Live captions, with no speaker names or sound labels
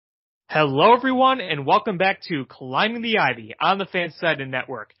Hello, everyone, and welcome back to Climbing the Ivy on the Fansided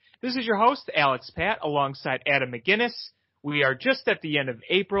Network. This is your host, Alex Pat, alongside Adam McGinnis. We are just at the end of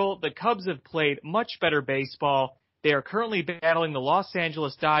April. The Cubs have played much better baseball. They are currently battling the Los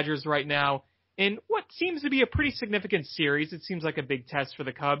Angeles Dodgers right now in what seems to be a pretty significant series. It seems like a big test for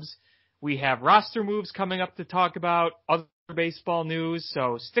the Cubs. We have roster moves coming up to talk about, other baseball news,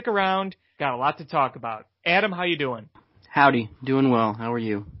 so stick around. Got a lot to talk about. Adam, how you doing? Howdy. Doing well. How are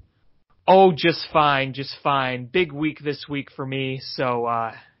you? Oh, just fine, just fine. Big week this week for me,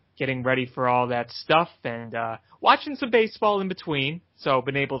 so getting ready for all that stuff and watching some baseball in between, so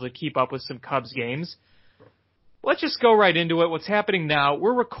been able to keep up with some Cubs games. Let's just go right into it. What's happening now?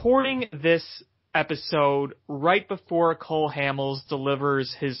 We're recording this episode right before Cole Hamels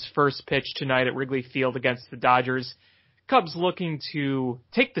delivers his first pitch tonight at Wrigley Field against the Dodgers. Cubs looking to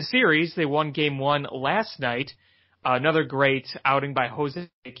take the series. They won Game 1 last night. Another great outing by Jose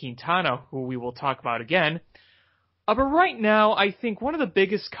Quintana, who we will talk about again. But right now, I think one of the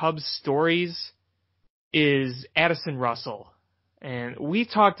biggest Cubs stories is Addison Russell. And we've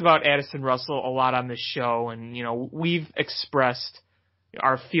talked about Addison Russell a lot on this show, and, we've expressed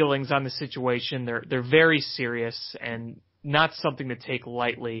our feelings on the situation. They're very serious and not something to take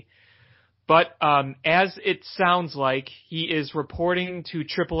lightly. But as it sounds like, he is reporting to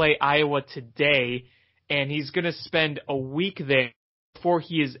AAA Iowa today, and he's going to spend a week there before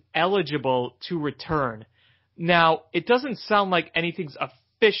he is eligible to return. Now, it doesn't sound like anything's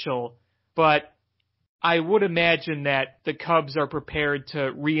official, but I would imagine that the Cubs are prepared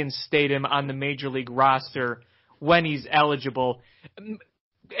to reinstate him on the Major League roster when he's eligible.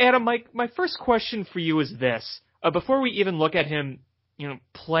 Adam, my first question for you is this. Before we even look at him,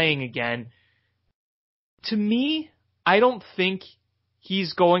 playing again, to me, I don't think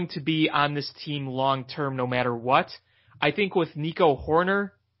he's going to be on this team long term no matter what. I think with Nico Hoerner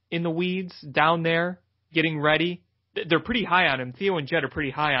in the weeds down there getting ready, they're pretty high on him. Theo and Jed are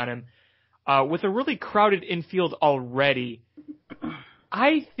pretty high on him. With a really crowded infield already,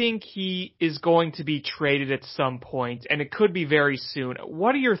 I think he is going to be traded at some point, and it could be very soon.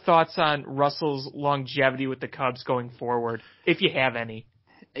 What are your thoughts on Russell's longevity with the Cubs going forward, if you have any?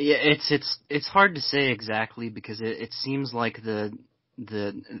 Yeah, it's hard to say exactly because it seems like the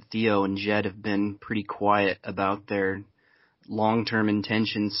Theo and Jed have been pretty quiet about their long-term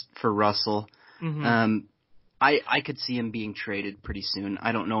intentions for Russell. Mm-hmm. I could see him being traded pretty soon.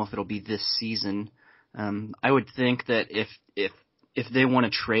 I don't know if it'll be this season. I would think that if they want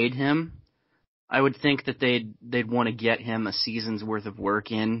to trade him, I would think that they'd want to get him a season's worth of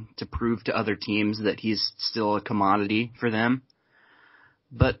work in to prove to other teams that he's still a commodity for them.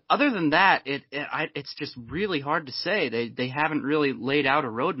 But other than that, it's just really hard to say. They haven't really laid out a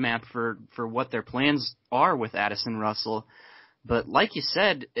roadmap for what their plans are with Addison Russell. But like you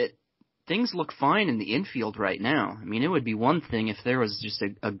said, things look fine in the infield right now. I mean, it would be one thing if there was just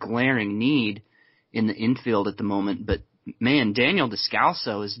a glaring need in the infield at the moment. But man, Daniel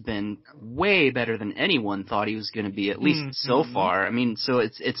Descalso has been way better than anyone thought he was going to be, at least so far. I mean, so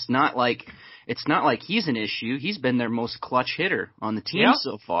it's not like he's an issue. He's been their most clutch hitter on the team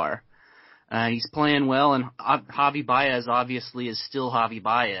so far. He's playing well, and Javi Baez obviously is still Javi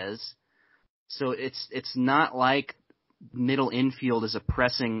Baez. So it's not like middle infield is a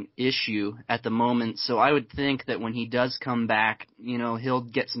pressing issue at the moment. So I would think that when he does come back, he'll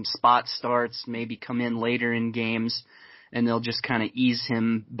get some spot starts, maybe come in later in games, and they'll just kind of ease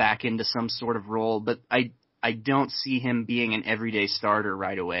him back into some sort of role. But I don't see him being an everyday starter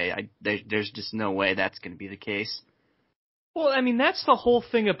right away. There's just no way that's going to be the case. Well, I mean, that's the whole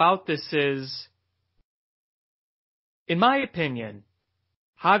thing about this is, in my opinion,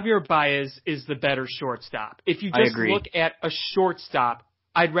 Javier Baez is the better shortstop. If you just look at a shortstop,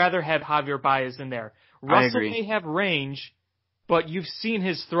 I'd rather have Javier Baez in there. Russell may have range, but you've seen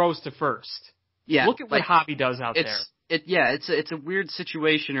his throws to first. Yeah, look at what Javi does out there. It's a weird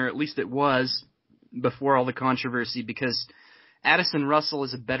situation, or at least it was before all the controversy, because Addison Russell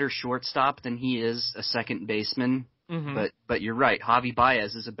is a better shortstop than he is a second baseman. Mm-hmm. But you're right, Javi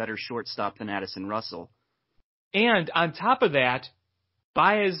Baez is a better shortstop than Addison Russell. And on top of that,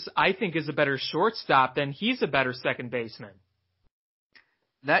 Baez, I think, is a better shortstop than he's a better second baseman.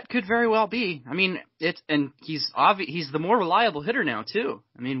 That could very well be. I mean, he's the more reliable hitter now too.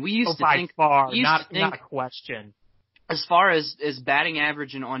 I mean, we used to think by far, not a question. As far as batting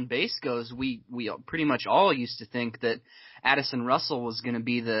average and on base goes, we pretty much all used to think that Addison Russell was going to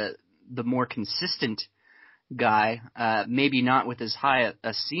be the more consistent guy. Maybe not with as high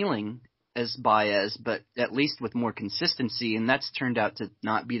a ceiling as Baez, but at least with more consistency, and that's turned out to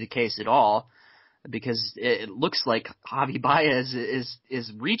not be the case at all. because it looks like Javi Baez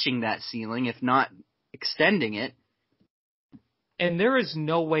is reaching that ceiling, if not extending it. And there is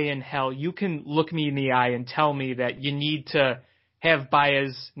no way in hell you can look me in the eye and tell me that you need to have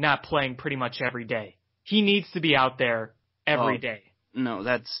Baez not playing pretty much every day. He needs to be out there every day. No,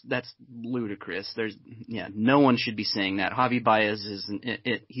 that's ludicrous. No one should be saying that. Javi Baez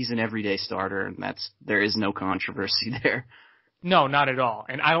he's an everyday starter, and there is no controversy there. No, not at all.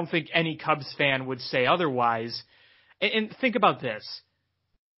 And I don't think any Cubs fan would say otherwise. And think about this.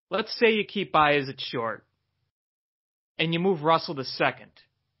 Let's say you keep Baez at short, and you move Russell to second,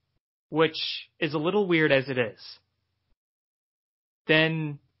 which is a little weird as it is.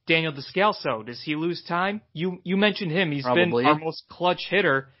 Then Daniel Descalso, does he lose time? You mentioned him. He's Probably. been our most clutch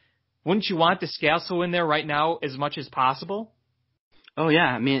hitter. Wouldn't you want Descalso in there right now as much as possible? Oh yeah,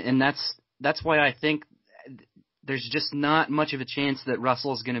 I mean, and that's why I think there's just not much of a chance that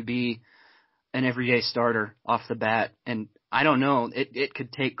Russell's going to be an everyday starter off the bat. And I don't know, it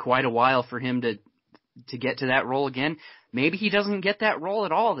could take quite a while for him to get to that role again. Maybe he doesn't get that role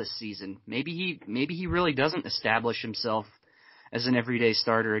at all this season. Maybe he really doesn't establish himself as an everyday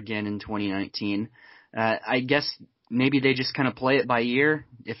starter again in 2019. I guess maybe they just kind of play it by ear.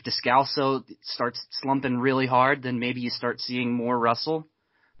 If Descalso starts slumping really hard, then maybe you start seeing more Russell.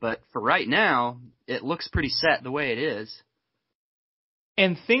 But for right now, it looks pretty set the way it is.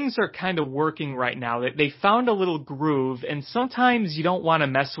 And things are kind of working right now. They found a little groove, and sometimes you don't want to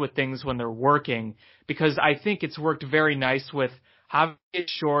mess with things when they're working, because I think it's worked very nice with Javi at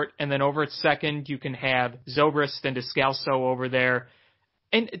short, and then over at second, you can have Zobrist and Descalso over there.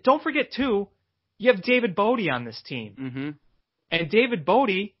 And don't forget, too, you have David Bodie on this team. Mm-hmm. And David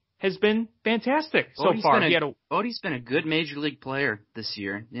Bodie has been fantastic so far. Bodie's been a good major league player this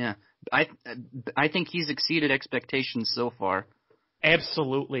year. Yeah, I think he's exceeded expectations so far.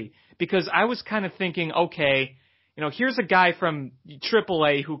 Absolutely. Because I was kind of thinking, okay, here's a guy from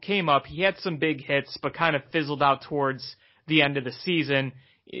AAA who came up. He had some big hits, but kind of fizzled out towards the end of the season.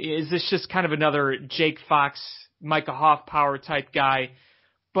 Is this just kind of another Jake Fox, Micah Hoffpower type guy?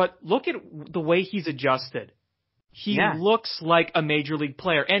 But look at the way he's adjusted. He looks like a major league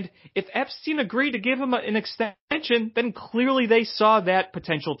player. And if Epstein agreed to give him an extension, then clearly they saw that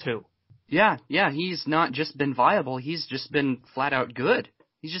potential too. Yeah, he's not just been viable, he's just been flat out good.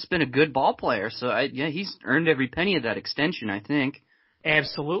 He's just been a good ball player, so he's earned every penny of that extension, I think.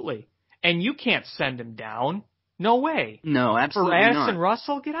 Absolutely. And you can't send him down. No way. No, absolutely not. For not. Addison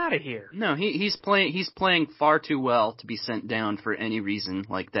Russell, get out of here. No, he's playing far too well to be sent down for any reason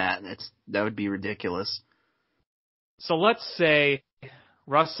like that. That would be ridiculous. So let's say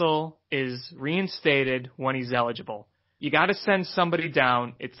Russell is reinstated when he's eligible. You got to send somebody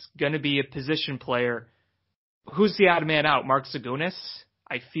down. It's going to be a position player. Who's the odd man out? Mark Zagunis?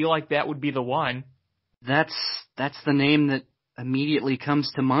 I feel like that would be the one. That's the name that immediately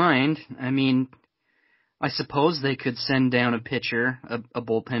comes to mind. I mean, I suppose they could send down a pitcher, a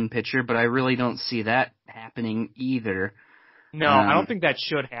bullpen pitcher, but I really don't see that happening either. No, I don't think that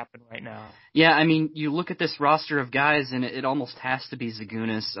should happen right now. Yeah, I mean, you look at this roster of guys, and it almost has to be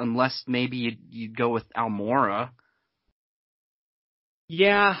Zagunis, unless maybe you'd go with Almora.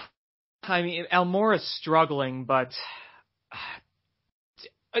 Yeah, I mean, Almora's struggling, but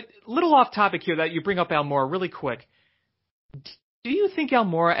a little off topic here that you bring up Almora really quick. Do you think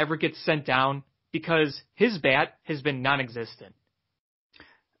Almora ever gets sent down? Because his bat has been non-existent.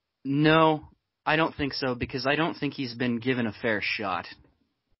 No, I don't think so, because I don't think he's been given a fair shot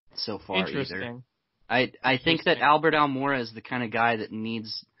so far Interesting. either. I think that Albert Almora is the kind of guy that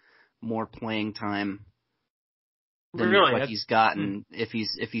needs more playing time than what he's gotten if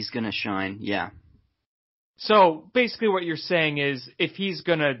he's going to shine. Yeah. So basically what you're saying is if he's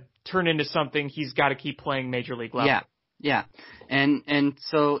going to turn into something, he's got to keep playing major league level. Yeah. And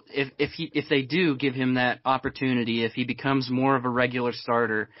so if they do give him that opportunity, if he becomes more of a regular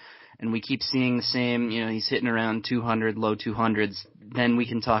starter and we keep seeing the same, he's hitting around 200, low 200s, then we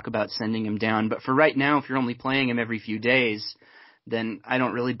can talk about sending him down. But for right now, if you're only playing him every few days, then I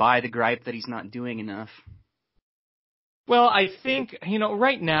don't really buy the gripe that he's not doing enough. Well, I think,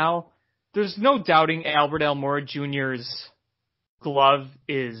 right now, there's no doubting Albert Almora Jr.'s glove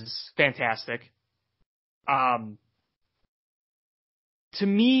is fantastic. To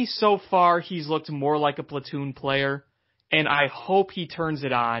me, so far, he's looked more like a platoon player, and I hope he turns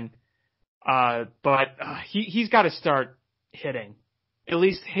it on. But he's got to start hitting. At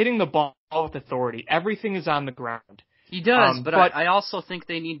least hitting the ball with authority. Everything is on the ground. He does, but I also think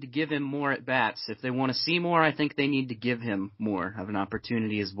they need to give him more at-bats. If they want to see more, I think they need to give him more of an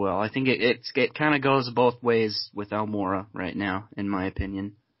opportunity as well. I think it kind of goes both ways with Almora right now, in my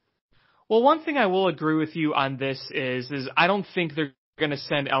opinion. Well, one thing I will agree with you on this is I don't think they're going to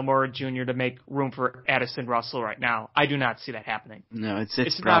send Almora Jr. to make room for Addison Russell right now. I do not see that happening. No,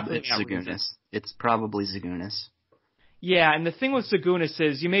 it's probably Zagunis. It's probably Zagunis. Yeah, and the thing with Zagunis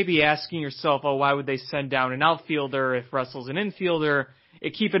is you may be asking yourself, oh, why would they send down an outfielder if Russell's an infielder?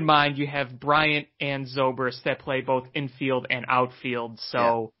 Keep in mind you have Bryant and Zobrist that play both infield and outfield.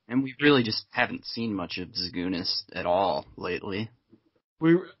 So, yeah. And we really just haven't seen much of Zagunis at all lately.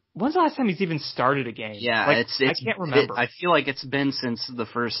 When's the last time he's even started a game? Yeah, I can't remember. I feel like it's been since the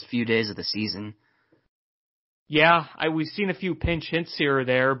first few days of the season. Yeah, we've seen a few pinch hits here or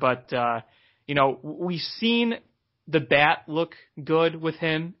there, but we've seen the bat look good with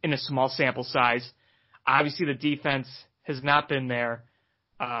him in a small sample size. Obviously, the defense has not been there,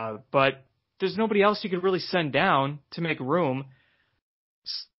 but there's nobody else you could really send down to make room.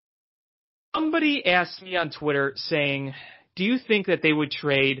 Somebody asked me on Twitter saying, do you think that they would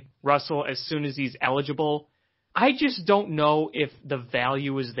trade Russell as soon as he's eligible? I just don't know if the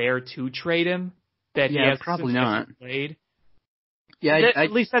value is there to trade him. That he has probably not played. Yeah,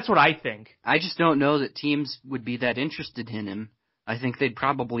 at least that's what I think. I just don't know that teams would be that interested in him. I think they'd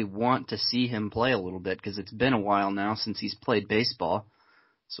probably want to see him play a little bit because it's been a while now since he's played baseball.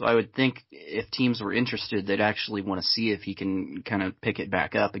 So I would think if teams were interested, they'd actually want to see if he can kind of pick it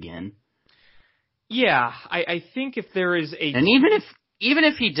back up again. Yeah, I think if there is a... And even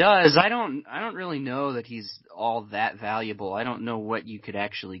if he does, I don't really know that he's all that valuable. I don't know what you could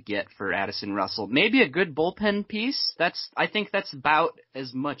actually get for Addison Russell. Maybe a good bullpen piece. I think that's about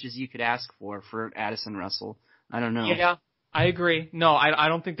as much as you could ask for Addison Russell. I don't know. Yeah, I agree. No, I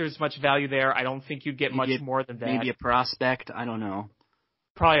don't think there's much value there. I don't think you'd get much more than that. Maybe a prospect. I don't know.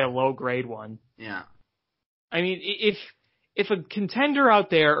 Probably a low grade one. Yeah. I mean, if a contender out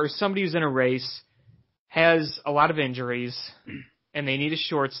there or somebody who's in a race has a lot of injuries and they need a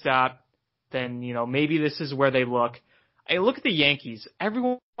shortstop, then, maybe this is where they look. I look at the Yankees.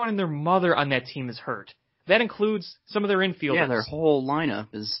 Everyone and their mother on that team is hurt. That includes some of their infielders. Yeah, their whole lineup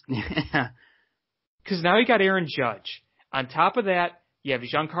is... Because now you got Aaron Judge. On top of that, you have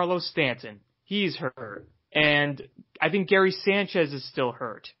Giancarlo Stanton. He's hurt. And I think Gary Sanchez is still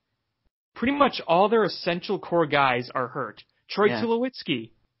hurt. Pretty much all their essential core guys are hurt. Troy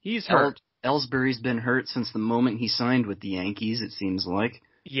Tulowitzki, he's hurt. Ellsbury's been hurt since the moment he signed with the Yankees, it seems like.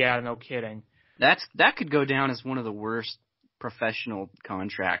 Yeah, no kidding. That could go down as one of the worst professional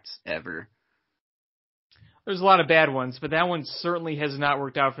contracts ever. There's a lot of bad ones, but that one certainly has not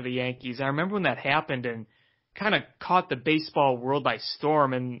worked out for the Yankees. I remember when that happened and kind of caught the baseball world by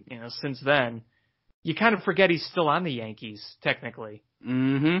storm, and since then, you kind of forget he's still on the Yankees, technically.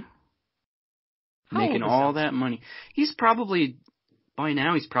 Mm-hmm. Making all that money. By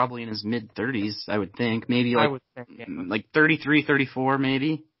now, he's probably in his mid-30s, I would think. Maybe like 33, 34,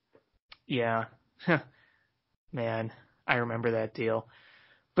 maybe. Yeah. Man, I remember that deal.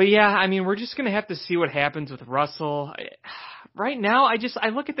 But yeah, I mean, we're just going to have to see what happens with Russell. Right now, I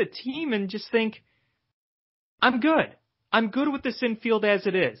look at the team and just think, I'm good. I'm good with this infield as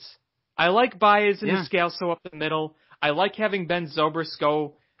it is. I like Baez and Descalso up the middle. I like having Ben Zobrist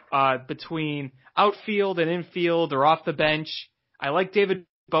go between outfield and infield or off the bench. I like David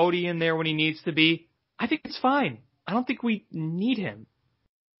Bote in there when he needs to be. I think it's fine. I don't think we need him.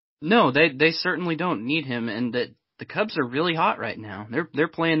 No, they certainly don't need him, and the Cubs are really hot right now. They're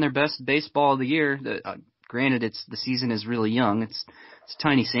playing their best baseball of the year. Granted, the season is really young. It's a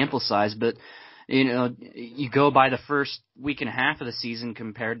tiny sample size, but you go by the first week and a half of the season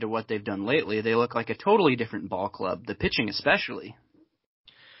compared to what they've done lately, they look like a totally different ball club. The pitching especially.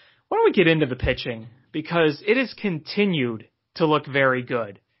 Why don't we get into the pitching? Because it has continued to look very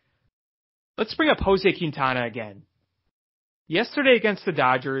good. Let's bring up Jose Quintana again. Yesterday against the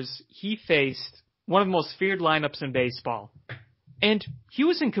Dodgers, he faced one of the most feared lineups in baseball. And he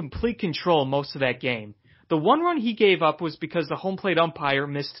was in complete control most of that game. The one run he gave up was because the home plate umpire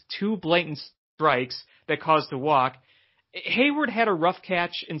missed two blatant strikes that caused a walk. Hayward had a rough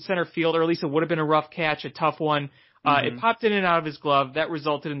catch in center field, or at least it would have been a rough catch, a tough one. It popped in and out of his glove. That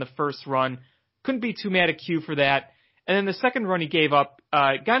resulted in the first run. Couldn't be too mad at Q for that. And then the second run he gave up,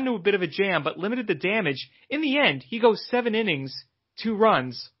 got into a bit of a jam, but limited the damage. In the end, he goes 7 innings, 2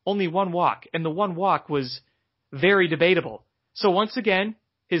 runs, only 1 walk. And the 1 walk was very debatable. So once again,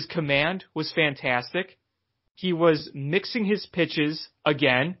 his command was fantastic. He was mixing his pitches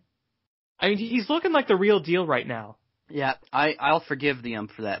again. I mean, he's looking like the real deal right now. Yeah, I'll forgive the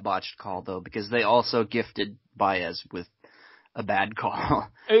ump for that botched call, though, because they also gifted Baez with a bad call.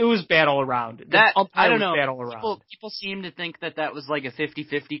 It was bad all around. I don't know. Bad all around. People seem to think that was like a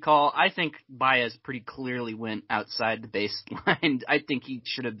 50-50 call. I think Baez pretty clearly went outside the baseline. I think he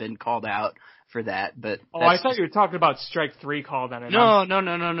should have been called out for that. But I thought you were talking about strike 3 call then. No.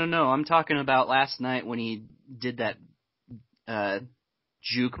 I'm talking about last night when he did that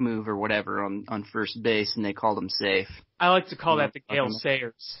juke move or whatever on first base, and they called him safe. I like to call that the Gale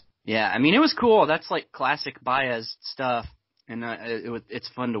Sayers. Yeah, I mean, it was cool. That's like classic Baez stuff, and it's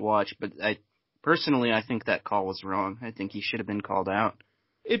fun to watch. But personally, I think that call was wrong. I think he should have been called out.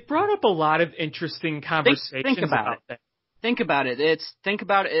 It brought up a lot of interesting conversations Think about it. Think about it. Think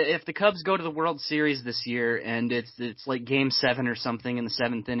about it. If the Cubs go to the World Series this year and it's like Game 7 or something in the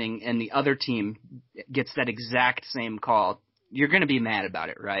 7th inning, and the other team gets that exact same call, you're going to be mad about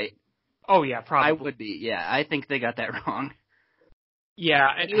it, right? Oh yeah, probably. I would be. Yeah, I think they got that wrong. Yeah,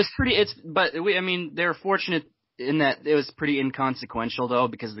 and it was pretty. They're fortunate in that it was pretty inconsequential though,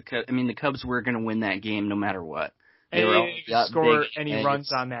 because the Cubs were going to win that game no matter what. They were score any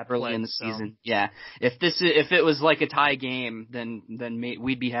runs on that early play in the season. Yeah, if it was like a tie game, then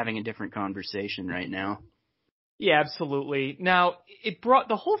we'd be having a different conversation right now. Yeah, absolutely. Now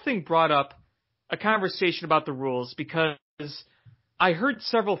the whole thing brought up a conversation about the rules, because I heard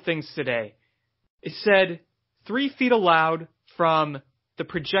several things today. It said 3 feet allowed from the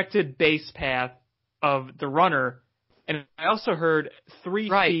projected base path of the runner, and I also heard 3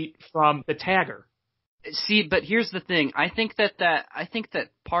 feet from the tagger. See, but here's the thing. I think that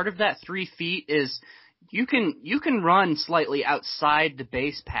part of that 3 feet is you can run slightly outside the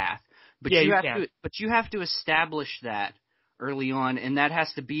base path, but you have to establish that early on, and that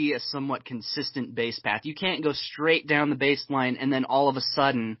has to be a somewhat consistent base path. You can't go straight down the baseline and then all of a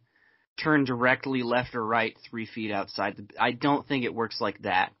sudden turn directly left or right 3 feet outside. I don't think it works like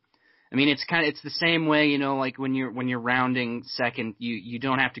that. I mean, it's the same way, like when you're rounding second, you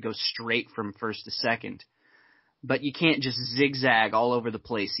don't have to go straight from first to second, but you can't just zigzag all over the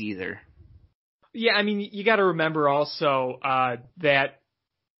place either. Yeah, I mean, you got to remember also that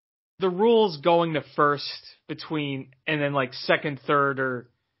the rules going to first between and then like second, third, or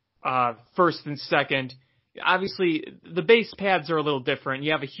first and second, obviously the base paths are a little different.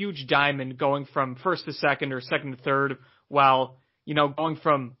 You have a huge diamond going from first to second or second to third, while going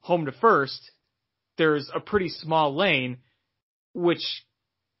from home to first, there's a pretty small lane, which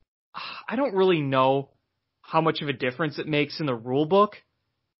I don't really know how much of a difference it makes in the rule book.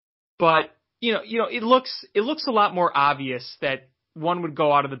 But, it looks a lot more obvious that one would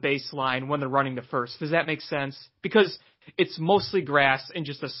go out of the baseline when they're running to first. Does that make sense? Because it's mostly grass and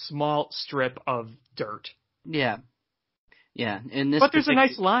just a small strip of dirt. Yeah. Yeah. But there's a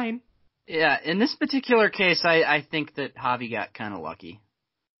nice line. Yeah, in this particular case, I think that Javi got kind of lucky.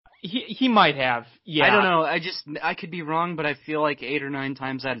 He might have. Yeah. I don't know. I could be wrong, but I feel like 8 or 9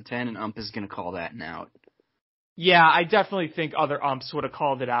 times out of 10, an ump is going to call that out. Yeah, I definitely think other umps would have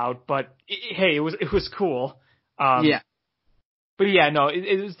called it out, but hey, it was cool. Yeah. But yeah, no,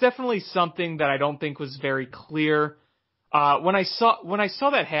 it was definitely something that I don't think was very clear. When I saw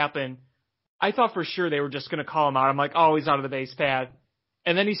that happen, I thought for sure they were just going to call him out. I'm like, oh, he's out of the base path.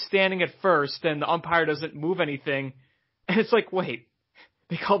 And then he's standing at first, and the umpire doesn't move anything. And it's like, wait,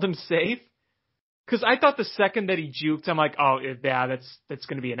 they called him safe? Because I thought the second that he juked, I'm like, oh, yeah, that's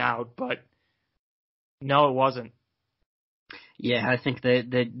going to be an out. But no, it wasn't. Yeah, I think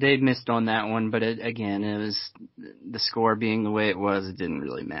they missed on that one. But again, it was the score being the way it was. It didn't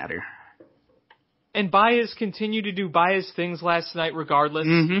really matter. And Baez continued to do Baez things last night regardless.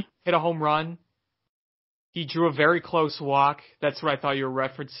 Mm-hmm. Hit a home run. He drew a very close walk. That's what I thought you were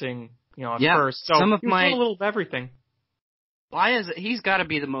referencing, at first. So he was doing a little of everything. Baez, he's got to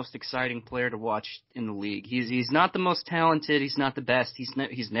be the most exciting player to watch in the league. He's not the most talented. He's not the best.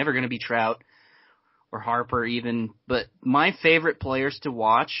 He's never going to be Trout or Harper even. But my favorite players to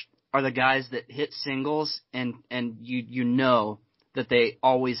watch are the guys that hit singles and you know that they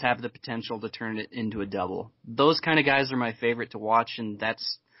always have the potential to turn it into a double. Those kind of guys are my favorite to watch, and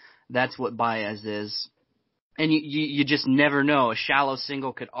that's what Baez is. And you just never know. A shallow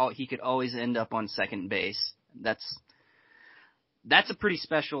single he could always end up on second base. That's a pretty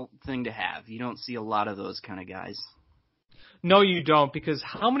special thing to have. You don't see a lot of those kind of guys. No, you don't, because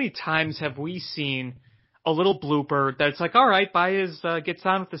how many times have we seen a little blooper that's like, all right, Baez gets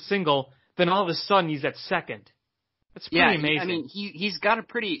on with the single, then all of a sudden he's at second. That's pretty amazing. I mean, he's got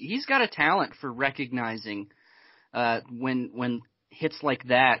a talent for recognizing when hits like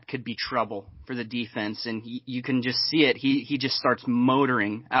that could be trouble for the defense, and you can just see it. He just starts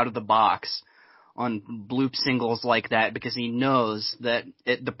motoring out of the box on bloop singles like that because he knows that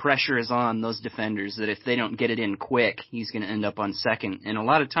the pressure is on those defenders, that if they don't get it in quick, he's going to end up on second. And a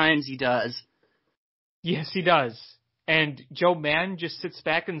lot of times he does. Yes, he does. And Joe Mann just sits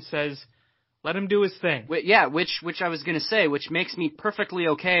back and says, let him do his thing. Yeah, which I was going to say, which makes me perfectly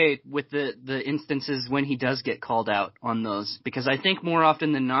okay with the instances when he does get called out on those. Because I think more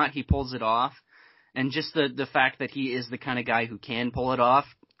often than not, he pulls it off. And just the fact that he is the kind of guy who can pull it off,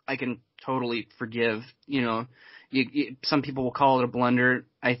 I can totally forgive. You know, some people will call it a blunder.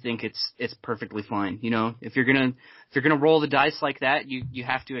 I think it's perfectly fine. You know, if you're gonna roll the dice like that, you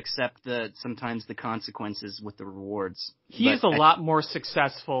have to accept sometimes the consequences with the rewards. He is a lot more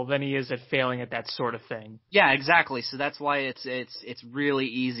successful than he is at failing at that sort of thing. Yeah, exactly. So that's why it's really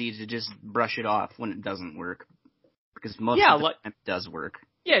easy to just brush it off when it doesn't work, because most of the time it does work.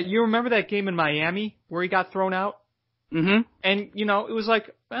 Yeah, you remember that game in Miami where he got thrown out? Mm-hmm. And, you know, it was like,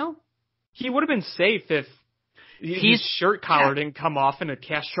 well, he would have been safe if his shirt collar didn't come off into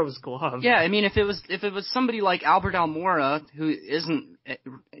Castro's glove. Yeah, I mean, if it was somebody like Albert Almora, who isn't,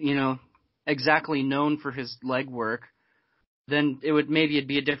 you know, exactly known for his leg work, then it'd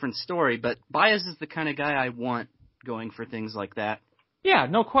be a different story. But Baez is the kind of guy I want going for things like that. Yeah,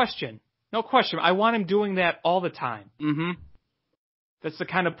 no question. No question. I want him doing that all the time. Mm-hmm. That's the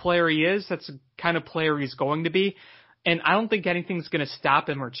kind of player he is. That's the kind of player he's going to be. And I don't think anything's going to stop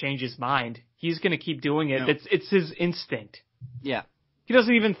him or change his mind. He's going to keep doing it. No. It's his instinct. Yeah. He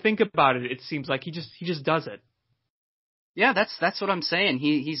doesn't even think about it. It seems like he just does it. Yeah, that's what I'm saying.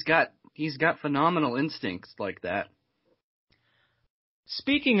 He's got phenomenal instincts like that.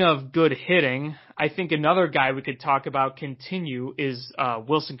 Speaking of good hitting, I think another guy we could talk about is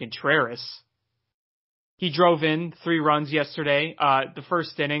Wilson Contreras. He drove in 3 runs yesterday. The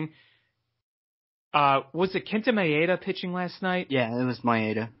first inning. Was it Kenta Maeda pitching last night? Yeah, it was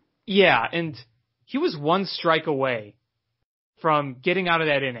Maeda. Yeah, and he was 1 strike away from getting out of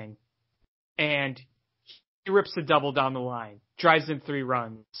that inning. And he rips a double down the line, drives in 3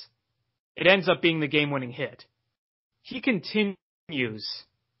 runs. It ends up being the game-winning hit. He continues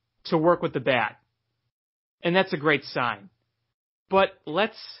to work with the bat. And that's a great sign. But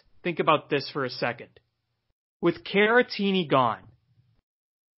let's think about this for a second. With Caratini gone,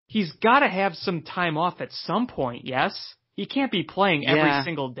 he's got to have some time off at some point, yes? He can't be playing every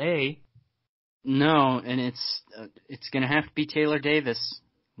single day. No, and it's going to have to be Taylor Davis.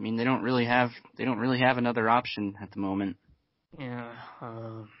 I mean, they don't really have another option at the moment. Yeah.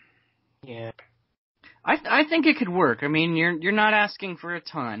 Yeah. I think it could work. I mean, you're not asking for a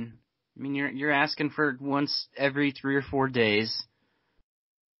ton. I mean, you're asking for once every 3 or 4 days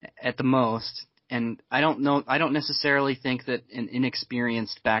at the most. And I don't necessarily think that an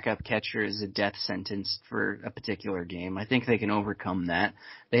inexperienced backup catcher is a death sentence for a particular game. I think they can overcome that.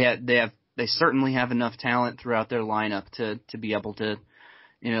 They certainly have enough talent throughout their lineup to be able to,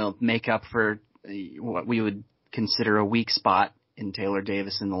 you know, make up for what we would consider a weak spot in Taylor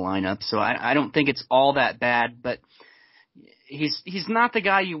Davis in the lineup. So I don't think it's all that bad, but he's not the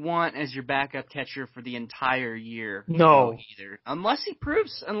guy you want as your backup catcher for the entire year. No, either. Unless he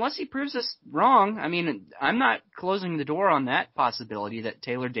proves us wrong. I mean, I'm not closing the door on that possibility that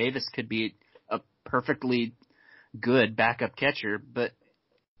Taylor Davis could be a perfectly good backup catcher, but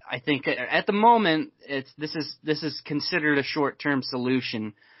I think at the moment this is considered a short-term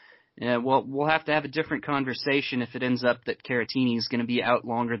solution. Well, we'll have to have a different conversation if it ends up that Caratini is going to be out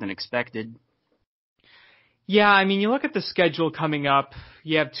longer than expected. Yeah, I mean, you look at the schedule coming up.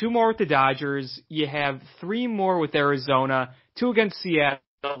 You have 2 more with the Dodgers. You have 3 more with Arizona, 2 against Seattle,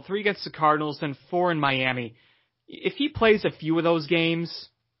 3 against the Cardinals, and 4 in Miami. If he plays a few of those games,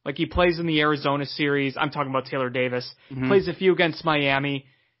 like he plays in the Arizona series, I'm talking about Taylor Davis, plays a few against Miami,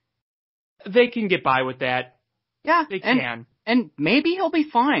 they can get by with that. Yeah, they can. And maybe he'll be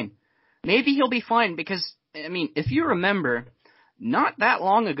fine. Maybe he'll be fine because, I mean, if you remember, not that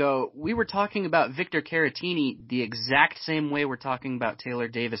long ago, we were talking about Victor Caratini the exact same way we're talking about Taylor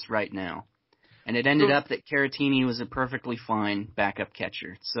Davis right now. And it ended up that Caratini was a perfectly fine backup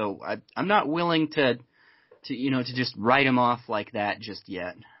catcher. So I'm not willing to just write him off like that just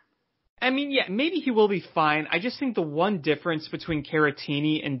yet. I mean, yeah, maybe he will be fine. I just think the one difference between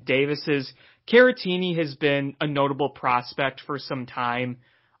Caratini and Davis is Caratini has been a notable prospect for some time.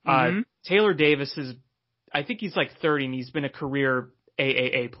 Taylor Davis I think he's like 30 and he's been a career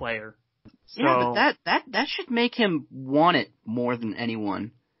AAA player. So, yeah, but that should make him want it more than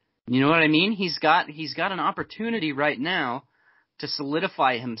anyone. You know what I mean? He's got an opportunity right now to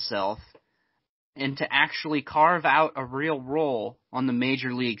solidify himself and to actually carve out a real role on the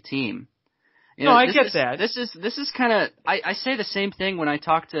major league team. No, I get that. This is kind of, I say the same thing when I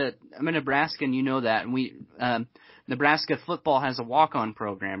talk to, I'm a Nebraskan, you know that, and Nebraska football has a walk-on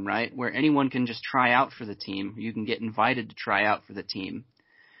program, right, where anyone can just try out for the team. You can get invited to try out for the team.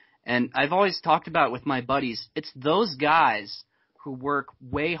 And I've always talked about with my buddies, it's those guys who work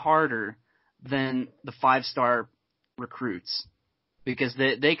way harder than the 5-star recruits, because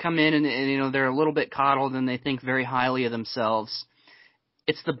they come in and they're a little bit coddled and they think very highly of themselves.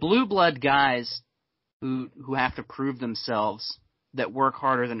 It's the blue blood guys who have to prove themselves that work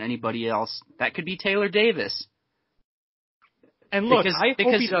harder than anybody else. That could be Taylor Davis. And look, I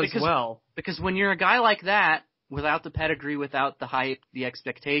hope he does well. Because when you're a guy like that, without the pedigree, without the hype, the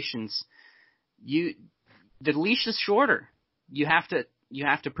expectations, the leash is shorter. You have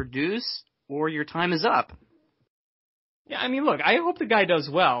to produce, or your time is up. Yeah, I mean, look, I hope the guy does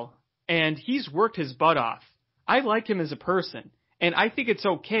well, and he's worked his butt off. I like him as a person, and I think it's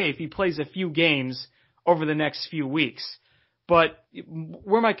okay if he plays a few games over the next few weeks. But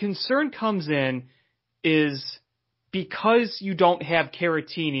where my concern comes in is, because you don't have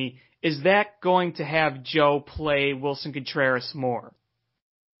Caratini, is that going to have Joe play Wilson Contreras more?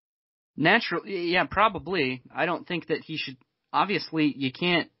 Naturally, yeah, probably. I don't think that he should. Obviously, you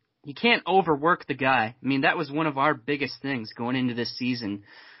can't overwork the guy. I mean, that was one of our biggest things going into this season,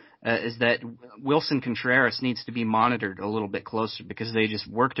 is that Wilson Contreras needs to be monitored a little bit closer, because they just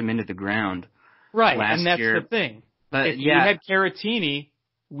worked him into the ground. Right, last and that's year. the thing. But if you had Caratini,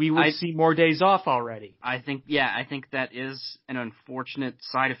 we would see more days off already. I think that is an unfortunate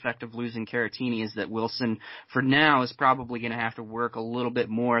side effect of losing Caratini, is that Wilson, for now, is probably going to have to work a little bit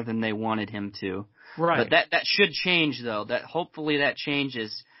more than they wanted him to. Right. But that should change, though. Hopefully that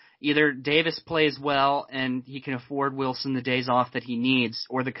changes. Either Davis plays well and he can afford Wilson the days off that he needs,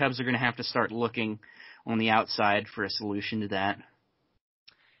 or the Cubs are going to have to start looking on the outside for a solution to that.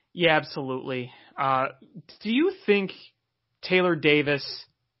 Yeah, absolutely. Do you think Taylor Davis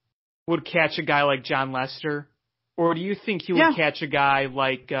would catch a guy like John Lester? Or do you think he would catch a guy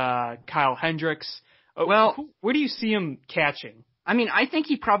like Kyle Hendricks? Well, where do you see him catching? I mean, I think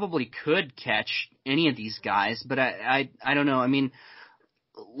he probably could catch any of these guys, but I don't know. I mean,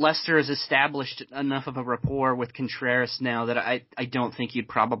 Lester has established enough of a rapport with Contreras now that I don't think you'd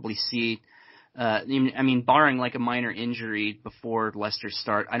probably see. I mean, barring like a minor injury before Lester's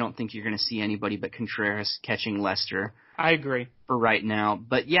start, I don't think you're going to see anybody but Contreras catching Lester. I agree. For right now.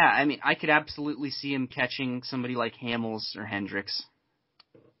 But yeah, I mean, I could absolutely see him catching somebody like Hamels or Hendricks.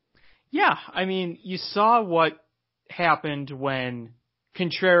 Yeah, I mean, you saw what happened when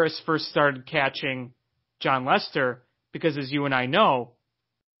Contreras first started catching John Lester, because as you and I know,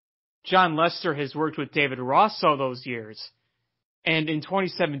 John Lester has worked with David Ross all those years. And in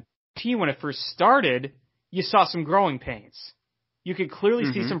 2017, when it first started, you saw some growing pains. You could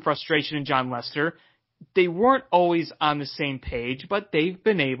clearly see some frustration in John Lester. They weren't always on the same page, but they've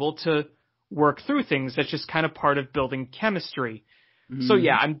been able to work through things. That's just kind of part of building chemistry. So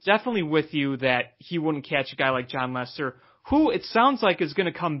yeah, I'm definitely with you that he wouldn't catch a guy like John Lester, who it sounds like is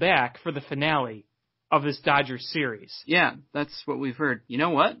going to come back for the finale of this Dodgers series. Yeah, that's what we've heard. You know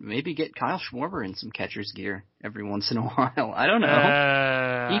what? Maybe get Kyle Schwarber in some catcher's gear every once in a while. I don't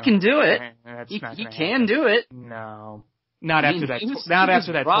know. He can do it. He can do it. No. Not after that. Not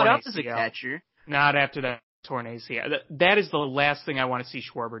after that. Brought up as a catcher. Not after that torn ACL. That is the last thing I want to see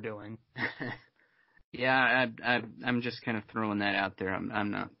Schwarber doing. Yeah, I'm just kind of throwing that out there.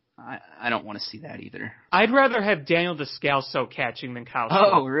 I'm not. I don't want to see that either. I'd rather have Daniel Descalso catching than Kyle Schwarber.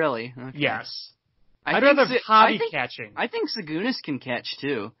 Oh, really? Okay. Yes. I'd rather have Javi catching. I think Zagunis can catch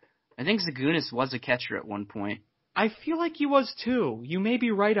too. I think Zagunis was a catcher at one point. I feel like he was too. You may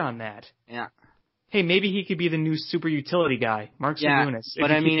be right on that. Yeah. Hey, maybe he could be the new super utility guy, Mark Zagunis.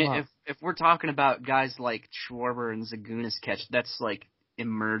 But I mean, if we're talking about guys like Schwarber and Zagunis catch, that's like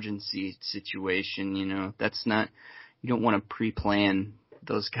emergency situation, you know. That's not, you don't want to pre-plan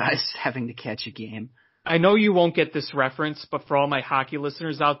those guys having to catch a game. I know you won't get this reference, but for all my hockey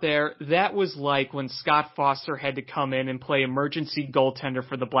listeners out there, that was like when Scott Foster had to come in and play emergency goaltender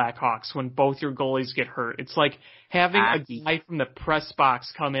for the Blackhawks when both your goalies get hurt. It's like having a guy from the press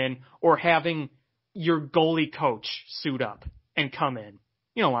box come in, or having your goalie coach suit up and come in.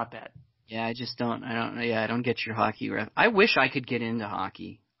 You don't want that. Yeah, I don't get your hockey ref. I wish I could get into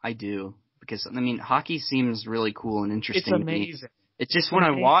hockey. I do. Because, I mean, hockey seems really cool and interesting. It's amazing. It's just when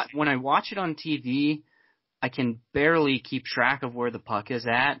I watch it on TV, I can barely keep track of where the puck is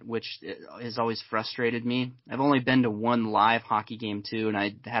at, which has always frustrated me. I've only been to one live hockey game too, and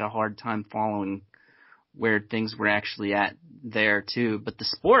I had a hard time following where things were actually at there too. But the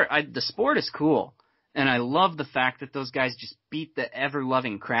sport is cool. And I love the fact that those guys just beat the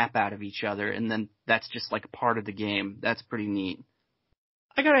ever-loving crap out of each other, and then that's just like a part of the game. That's pretty neat.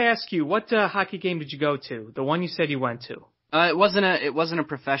 I gotta ask you, what hockey game did you go to? The one you said you went to? It wasn't a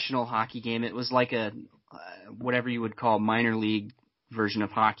professional hockey game. It was like a whatever you would call minor league version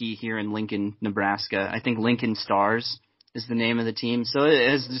of hockey here in Lincoln, Nebraska. I think Lincoln Stars is the name of the team. So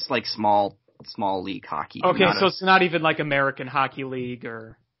it is just like small league hockey. Okay, so it's not even like American Hockey League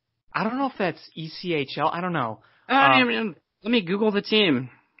or I don't know if that's ECHL. I don't know. I mean, let me Google the team.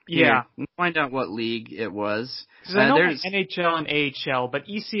 Yeah. Here, find out what league it was. Because I know NHL and AHL, but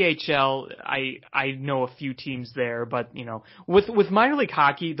ECHL, I know a few teams there. But, you know, with minor league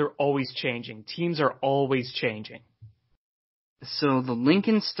hockey, they're always changing. Teams are always changing. So the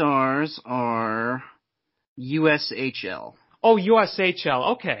Lincoln Stars are USHL. Oh,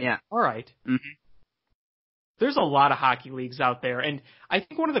 USHL. Okay. Yeah. All right. Mm-hmm. There's a lot of hockey leagues out there. And I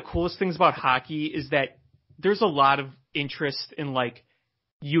think one of the coolest things about hockey is that there's a lot of interest in, like,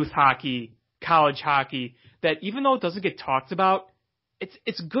 youth hockey, college hockey, that even though it doesn't get talked about,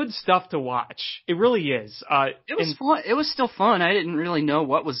 it's good stuff to watch. It really is. It was fun. It was still fun. I didn't really know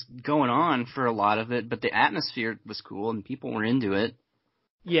what was going on for a lot of it, but the atmosphere was cool and people were into it.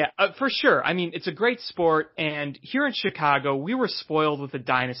 Yeah, for sure. I mean, it's a great sport, and here in Chicago, we were spoiled with the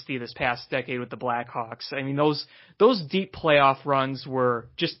dynasty this past decade with the Blackhawks. I mean, those deep playoff runs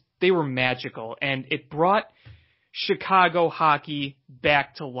they were magical, and it brought Chicago hockey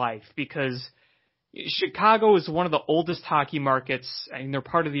back to life because Chicago is one of the oldest hockey markets. I mean, they're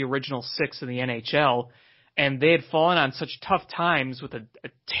part of the original six in the NHL, and they had fallen on such tough times with a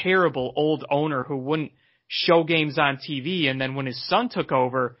terrible old owner who wouldn't show games on TV. And then when his son took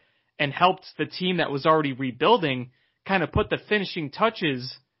over and helped the team that was already rebuilding kind of put the finishing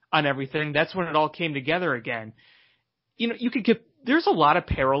touches on everything, that's when it all came together again. You know, there's a lot of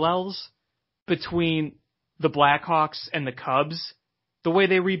parallels between the Blackhawks and the Cubs, the way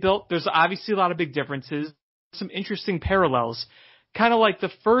they rebuilt. There's obviously a lot of big differences, some interesting parallels. Kind of like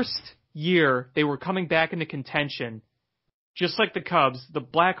the first year they were coming back into contention, just like the Cubs, the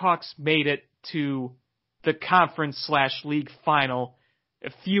Blackhawks made it to the conference/league final,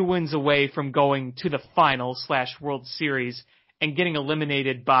 a few wins away from going to the final/World Series and getting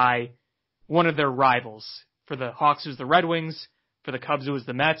eliminated by one of their rivals. For the Hawks, it was the Red Wings. For the Cubs, it was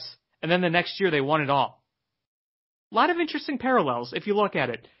the Mets. And then the next year, they won it all. A lot of interesting parallels if you look at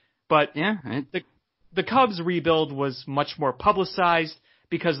it. But yeah, the Cubs rebuild was much more publicized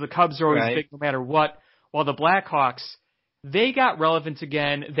because the Cubs are always big no matter what, while the Blackhawks, they got relevant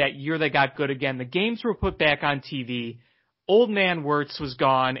again that year. They got good again. The games were put back on TV. Old man Wirtz was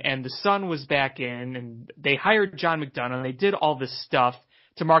gone, and the son was back in, and they hired John McDonough, and they did all this stuff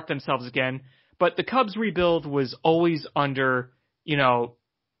to mark themselves again. But the Cubs rebuild was always under, you know,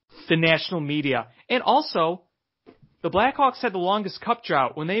 the national media. And also, the Blackhawks had the longest cup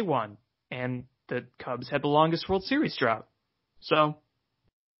drought when they won, and the Cubs had the longest World Series drought. So,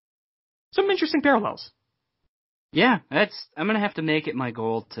 some interesting parallels. Yeah, I'm gonna have to make it my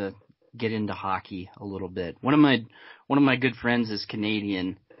goal to get into hockey a little bit. One of my good friends is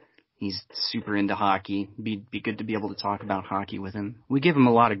Canadian. He's super into hockey. Be good to be able to talk about hockey with him. We give him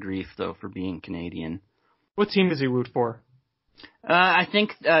a lot of grief though for being Canadian. What team does he root for? I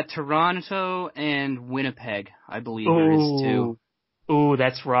think Toronto and Winnipeg. I believe there is two. Ooh,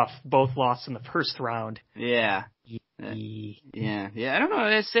 that's rough. Both lost in the first round. Yeah. Yeah. I don't know.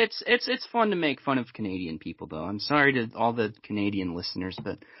 It's fun to make fun of Canadian people, though. I'm sorry to all the Canadian listeners,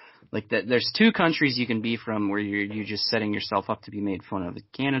 but like that, there's two countries you can be from where you're just setting yourself up to be made fun of: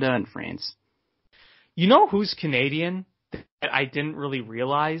 Canada and France. You know who's Canadian that I didn't really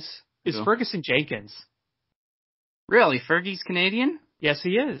realize is Ferguson Jenkins. Really, Fergie's Canadian? Yes,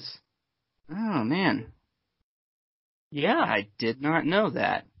 he is. Oh man. Yeah, I did not know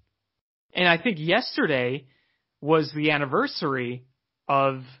that. And I think yesterday was the anniversary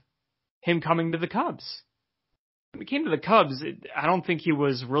of him coming to the Cubs. When he came to the Cubs, I don't think he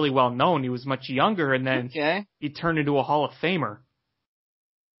was really well known. He was much younger, and then he turned into a Hall of Famer.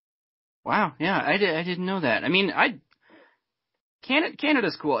 Wow, yeah, I didn't know that. I mean,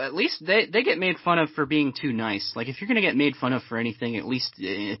 Canada's cool. At least they get made fun of for being too nice. Like, if you're gonna get made fun of for anything, at least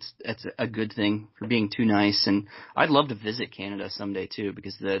it's a good thing for being too nice. And I'd love to visit Canada someday too,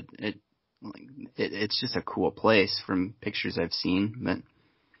 because it's just a cool place from pictures I've seen. But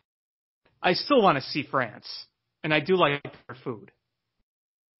I still want to see France, and I do like their food.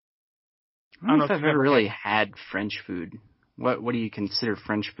 I don't know if I've ever really had French food. What do you consider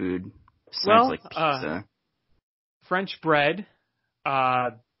French food besides like pizza? French bread,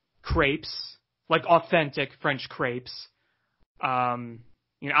 crepes, like authentic French crepes,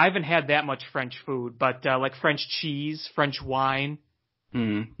 I haven't had that much French food, but like French cheese, French wine.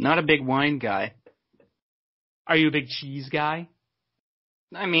 Not a big wine guy. Are you a big cheese guy?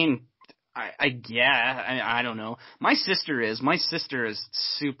 I mean, I don't know. My sister is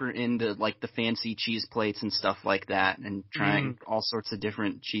super into like the fancy cheese plates and stuff like that, and trying all sorts of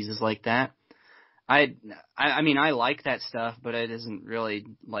different cheeses like that. I mean, I like that stuff, but it isn't really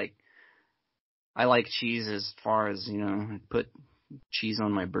like, I like cheese as far as, I put cheese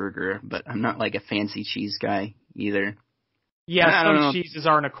on my burger, but I'm not like a fancy cheese guy either. Yeah, some cheeses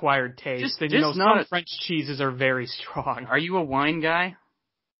are an acquired taste, and some French cheeses are very strong. Are you a wine guy?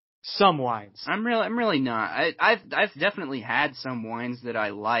 Some wines. I'm really not. I've definitely had some wines that I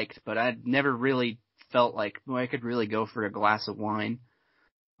liked, but I've never really felt like, I could really go for a glass of wine.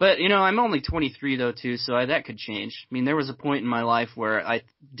 But, I'm only 23 though too, so that could change. I mean, there was a point in my life where I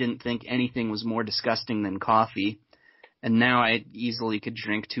didn't think anything was more disgusting than coffee, and now I easily could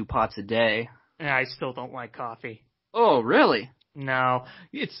drink 2 pots a day. Yeah, I still don't like coffee. Oh, really? No.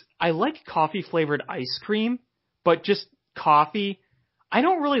 I like coffee flavored ice cream, but just coffee. I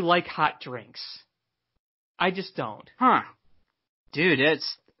don't really like hot drinks. I just don't. Huh. Dude,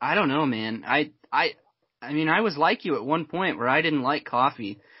 I don't know, man. I mean, I was like you at one point where I didn't like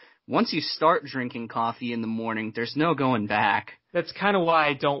coffee. Once you start drinking coffee in the morning, there's no going back. That's kind of why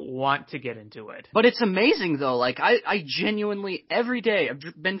I don't want to get into it. But it's amazing, though. Like, I genuinely, every day,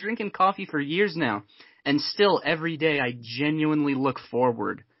 I've been drinking coffee for years now, and still every day I genuinely look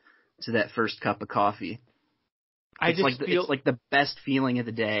forward to that first cup of coffee. It's like the best feeling of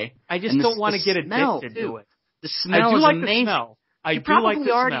the day. I just don't want to get addicted to it. The smell is amazing. The smell. You probably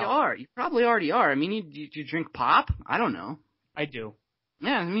already are. I mean, you drink pop? I don't know. I do.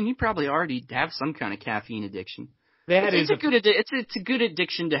 Yeah, I mean, you probably already have some kind of caffeine addiction. It's a good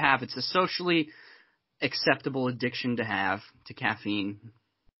addiction to have. It's a socially acceptable addiction to have to caffeine.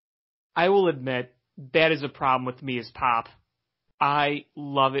 I will admit that is a problem with me is pop. I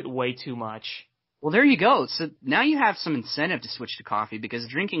love it way too much. Well, there you go. So now you have some incentive to switch to coffee, because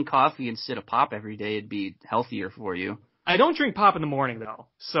drinking coffee instead of pop every day would be healthier for you. I don't drink pop in the morning, though,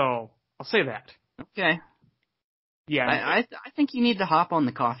 so I'll say that. Okay. Yeah. I think you need to hop on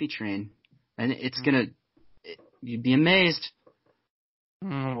the coffee train, and you'd be amazed.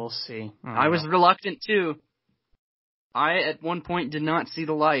 We'll see. I was reluctant, too. I, at one point, did not see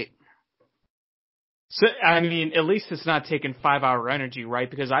the light. So, I mean, at least it's not taking 5-hour energy, right?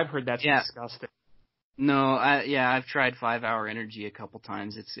 Because I've heard that's disgusting. No, I've tried 5-hour energy a couple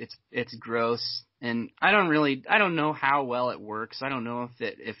times. It's gross, and I don't know how well it works. I don't know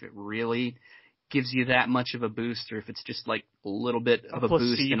if it really gives you that much of a boost, or if it's just like a little bit of a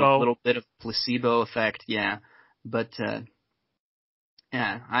boost and a little bit of placebo effect. Yeah, but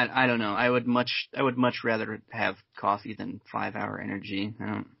I don't know. I would much rather have coffee than 5-hour energy.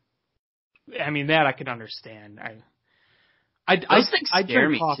 I mean, that I can understand. Those things scare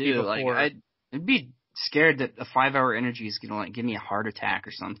me too. Before. Like I'd be scared that a 5-hour energy is gonna like give me a heart attack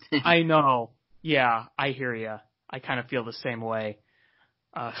or something. I know. Yeah, I hear you. I kind of feel the same way.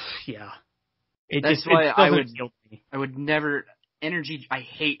 Yeah. That's why I would never I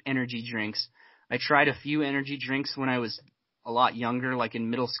hate energy drinks. I tried a few energy drinks when I was a lot younger, like in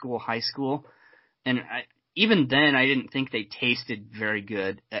middle school, high school, and even then I didn't think they tasted very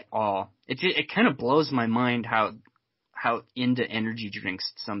good at all. It kind of blows my mind how into energy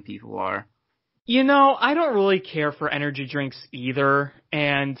drinks some people are. I don't really care for energy drinks either,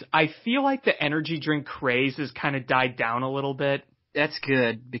 and I feel like the energy drink craze has kind of died down a little bit. That's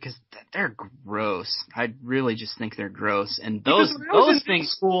good, because they're gross. I really just think they're gross. And those things. In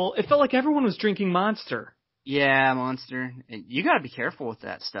school, it felt like everyone was drinking Monster. Yeah, Monster. And you got to be careful with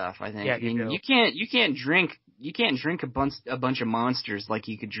that stuff, I think. Yeah, I mean, you can't drink a bunch of Monsters like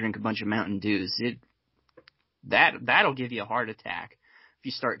you could drink a bunch of Mountain Dews. That'll give you a heart attack if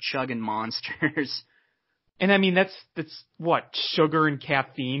you start chugging Monsters. And I mean, that's what, sugar and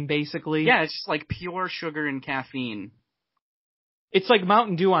caffeine, basically? Yeah, it's just like pure sugar and caffeine. It's like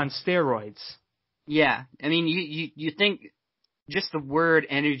Mountain Dew on steroids. Yeah, I mean, you think just the word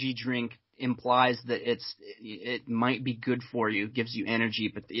energy drink implies that it might be good for you, gives you energy,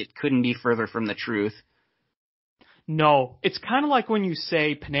 but it couldn't be further from the truth. No, it's kind of like when you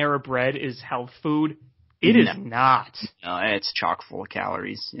say Panera Bread is health food. It is not. No, it's chock full of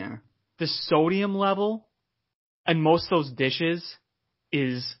calories, yeah. The sodium level in most of those dishes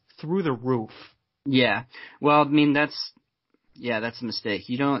is through the roof. Yeah, well, I mean, that's a mistake.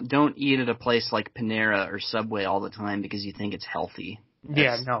 You don't eat at a place like Panera or Subway all the time because you think it's healthy.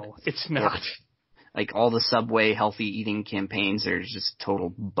 No, it's not. Like, all the Subway healthy eating campaigns are just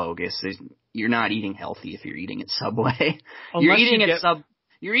total bogus. You're not eating healthy if you're eating at Subway.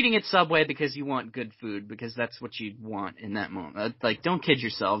 You're eating at Subway because you want good food, because that's what you want in that moment. Like, don't kid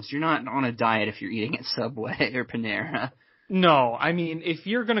yourselves. You're not on a diet if you're eating at Subway or Panera. No, I mean, if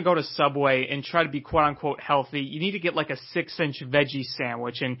you're gonna go to Subway and try to be quote unquote healthy, you need to get like a 6-inch veggie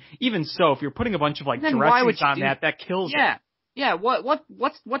sandwich, and even so, if you're putting a bunch of like Then why would dressings you on do- that kills it. Yeah. Yeah, what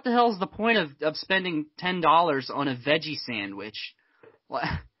the hell is the point of spending $10 on a veggie sandwich? What?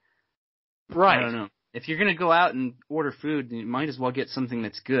 Right. I don't know. If you're gonna go out and order food, you might as well get something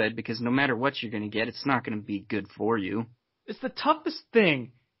that's good, because no matter what you're gonna get, it's not gonna be good for you. It's the toughest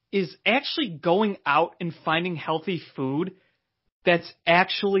thing is actually going out and finding healthy food that's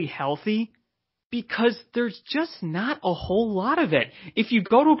actually healthy, because there's just not a whole lot of it. If you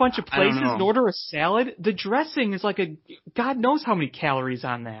go to a bunch of I don't places know. and order a salad, the dressing is like God knows how many calories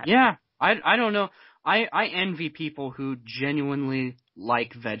on that. Yeah, I don't know. I envy people who genuinely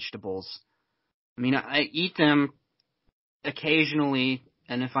like vegetables. I mean, I eat them occasionally,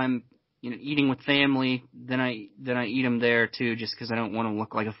 and if I'm eating with family, then I eat them there too, just because I don't want to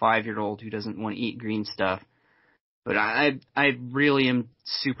look like a 5-year-old who doesn't want to eat green stuff. But I really am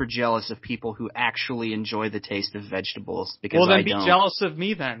super jealous of people who actually enjoy the taste of vegetables, because Well, then I be don't. jealous of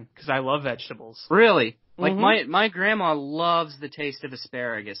me then, because I love vegetables. Really? Like Mhm. my grandma loves the taste of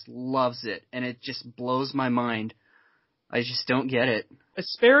asparagus, loves it, and it just blows my mind. I just don't get it.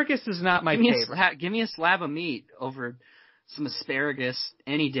 Asparagus is not my favorite. Give me a slab of meat over some asparagus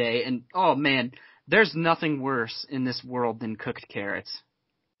any day, and oh man, there's nothing worse in this world than cooked carrots.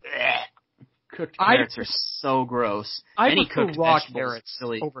 Blech. Cooked carrots are so gross. I Any prefer cooked raw vegetables carrots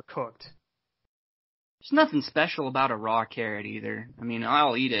really. overcooked. There's nothing special about a raw carrot either. I mean,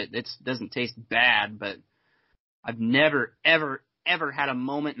 I'll eat it. It doesn't taste bad, but I've never, ever, ever had a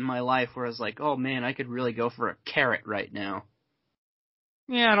moment in my life where I was like, oh man, I could really go for a carrot right now.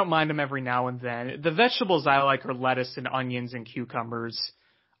 Yeah, I don't mind them every now and then. The vegetables I like are lettuce and onions and cucumbers,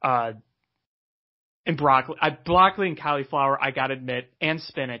 and broccoli. Broccoli and cauliflower, I gotta admit, and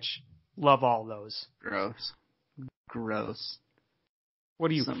spinach. Love all those. Gross. Gross. What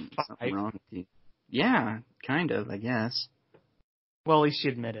are you, Something 5? wrong with you. Yeah, kind of, I guess. Well, at least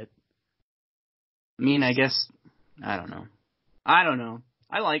you admit it. I mean, I guess, I don't know. I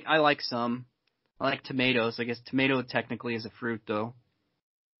like some. I like tomatoes. I guess tomato technically is a fruit, though.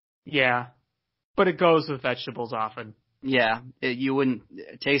 Yeah, but it goes with vegetables often. Yeah, you wouldn't,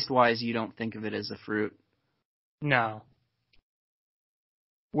 taste-wise, you don't think of it as a fruit. No.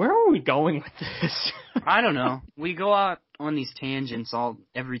 Where are we going with this? I don't know. We go out on these tangents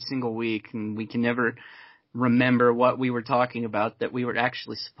every single week, and we can never remember what we were talking about that we were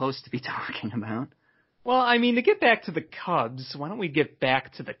actually supposed to be talking about. Well, I mean, to get back to the Cubs, why don't we get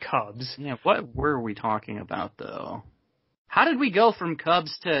back to the Cubs? Yeah, what were we talking about, though? How did we go from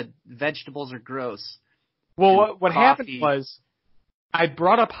Cubs to vegetables are gross? Well, what coffee? happened was I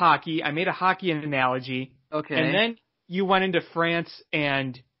brought up hockey. I made a hockey analogy. Okay. And then you went into France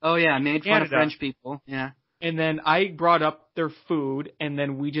and oh yeah, I made fun of Canada. French people. Yeah. And then I brought up their food, and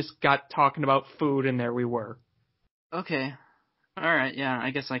then we just got talking about food, and there we were. Okay. All right. Yeah,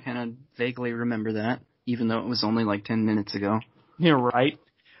 I guess I kind of vaguely remember that, even though it was only like 10 minutes ago. You're right.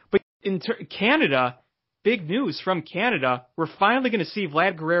 But in Canada, big news from Canada, we're finally going to see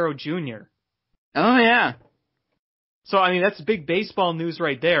Vlad Guerrero Jr. Oh yeah. So, I mean, that's big baseball news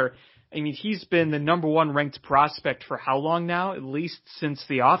right there. I mean, he's been the number 1 ranked prospect for how long now? At least since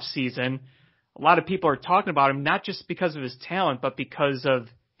the offseason. A lot of people are talking about him, not just because of his talent, but because of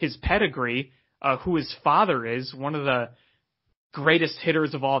his pedigree, who his father is, one of the greatest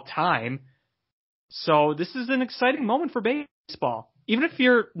hitters of all time. So this is an exciting moment for baseball. Even if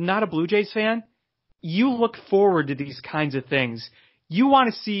you're not a Blue Jays fan, you look forward to these kinds of things. You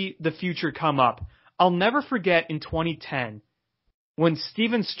want to see the future come up. I'll never forget in 2010, when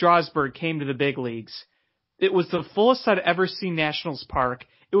Steven Strasburg came to the big leagues. It was the fullest I'd ever seen Nationals Park.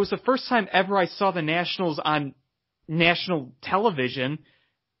 It was the first time ever I saw the Nationals on national television,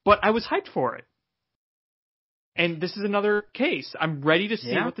 but I was hyped for it. And this is another case. I'm ready to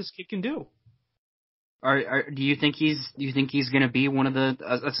see what this kid can do. Do you think he's going to be one of a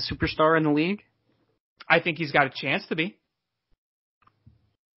superstar in the league? I think he's got a chance to be.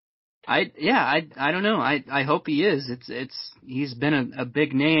 I don't know. I hope he is. He's been a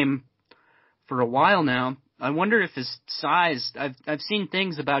big name for a while now. I wonder if his size, I've seen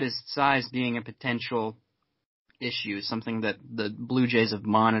things about his size being a potential issue, something that the Blue Jays have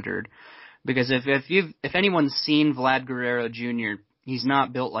monitored. Because if anyone's seen Vlad Guerrero Jr., he's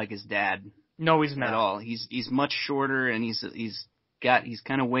not built like his dad. No, he's not at all. He's much shorter, and he's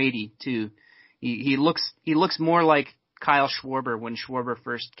kind of weighty too. He looks more like Kyle Schwarber when Schwarber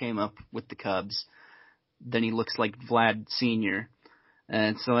first came up with the Cubs than he looks like Vlad Sr.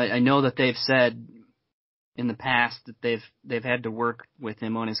 And so I know that they've said in the past that they've had to work with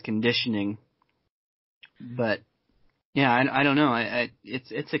him on his conditioning. But yeah, I don't know.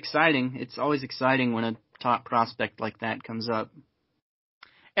 It's exciting. It's always exciting when a top prospect like that comes up.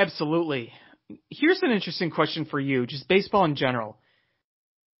 Absolutely. Here's an interesting question for you, just baseball in general.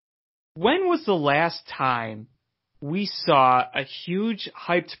 When was the last time we saw a huge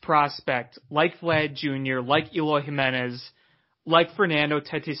hyped prospect like Vlad Jr., like Eloy Jimenez, like Fernando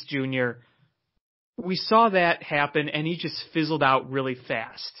Tatis Jr., we saw that happen and he just fizzled out really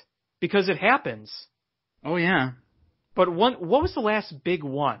fast? Because it happens. Oh, yeah. But what was the last big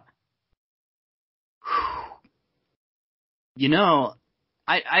one? You know,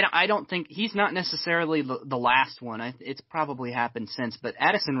 I don't think he's not necessarily the last one. It's probably happened since, but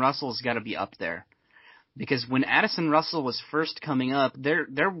Addison Russell's got to be up there, because when Addison Russell was first coming up,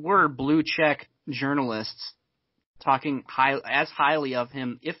 there were blue check journalists talking as highly of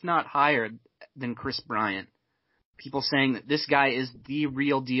him, if not higher than Kris Bryant. People saying that this guy is the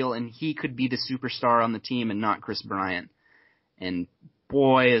real deal and he could be the superstar on the team and not Kris Bryant. And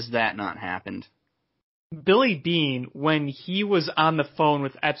boy, has that not happened. Billy Beane, when he was on the phone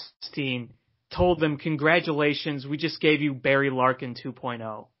with Epstein, told them, "Congratulations, we just gave you Barry Larkin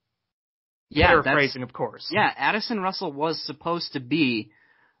 2.0. Yeah, paraphrasing, of course. Yeah, Addison Russell was supposed to be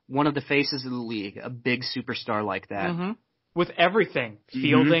one of the faces of the league, a big superstar like that. Mm-hmm. With everything,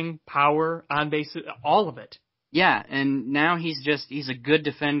 fielding, power, on base, all of it. Yeah, and now he's a good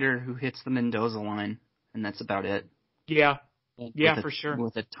defender who hits the Mendoza line, and that's about it. Yeah, for sure.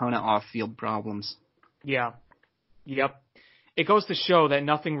 With a ton of off-field problems. Yeah. Yep. It goes to show that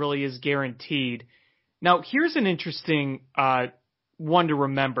nothing really is guaranteed. Now, here's an interesting one to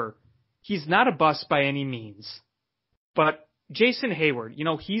remember. He's not a bust by any means, but Jason Hayward,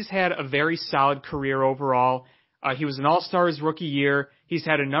 he's had a very solid career overall. He was an All-Star his rookie year. He's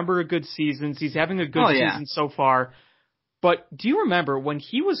had a number of good seasons. He's having a good season so far. But do you remember when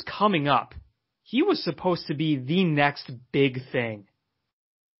he was coming up, he was supposed to be the next big thing?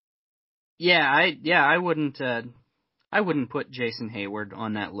 Yeah, I wouldn't put Jason Hayward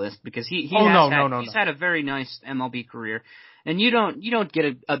on that list, because he's had a very nice MLB career, and you don't get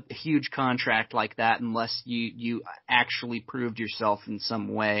a huge contract like that unless you actually proved yourself in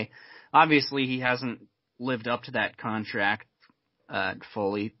some way. Obviously, he hasn't lived up to that contract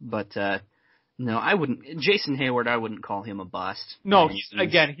fully, but no, I wouldn't. Jason Hayward, I wouldn't call him a bust. No,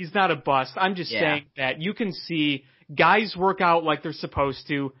 he's not a bust. I'm just saying that you can see guys work out like they're supposed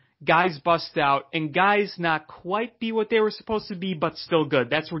to. Guys bust out, and guys not quite be what they were supposed to be, but still good.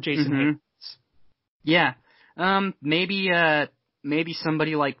 That's where Jason Hayward is. Yeah. Maybe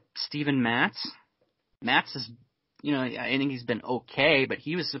somebody like Steven Matz. Matz is, I think he's been okay, but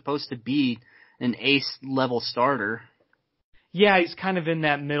he was supposed to be an ace-level starter. Yeah, he's kind of in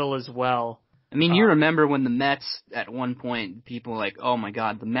that middle as well. I mean, you remember when the Mets, at one point, people were like, oh my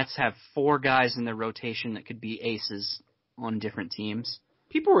god, the Mets have 4 guys in their rotation that could be aces on different teams.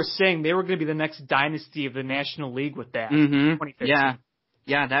 People were saying they were going to be the next dynasty of the National League with that. 2015.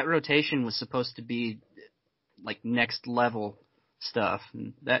 Yeah, that rotation was supposed to be like next level stuff.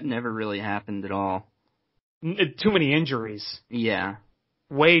 And that never really happened at all. Too many injuries. Yeah.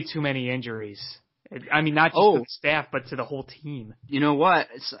 Way too many injuries. I mean, not just to the staff, but to the whole team. You know what?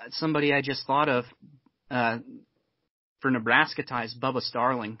 Somebody I just thought of for Nebraska ties, Bubba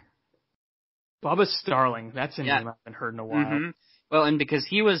Starling. Bubba Starling. That's a name I haven't heard in a while. Mm-hmm. Well, and because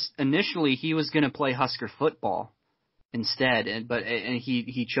he was going to play Husker football instead, but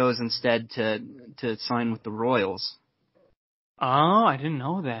he chose instead to sign with the Royals. Oh, I didn't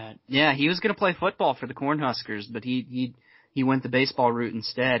know that. Yeah, he was going to play football for the Cornhuskers, but he went the baseball route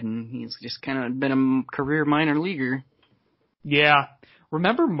instead, and he's just kind of been a career minor leaguer. Yeah.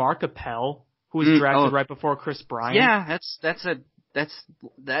 Remember Mark Appel, who was drafted right before Kris Bryant? Yeah,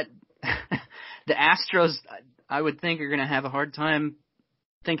 the Astros, I would think, are going to have a hard time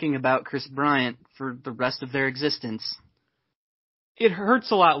thinking about Kris Bryant for the rest of their existence. It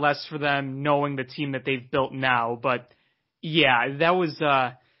hurts a lot less for them knowing the team that they've built now, but yeah, that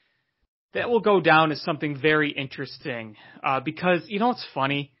will go down as something very interesting, because, what's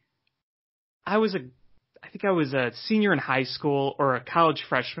funny? I think I was a senior in high school or a college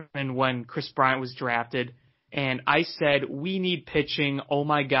freshman when Kris Bryant was drafted, and I said, we need pitching, oh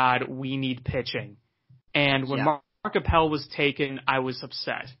my god, we need pitching. And when Mark Appel was taken, I was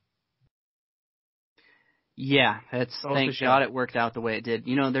upset. Yeah, thank God it worked out the way it did.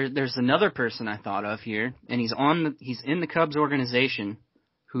 There's another person I thought of here, and he's in the Cubs organization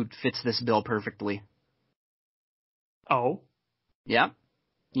who fits this bill perfectly. Oh? Yeah.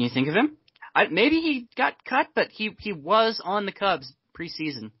 Can you think of him? Maybe he got cut, but he was on the Cubs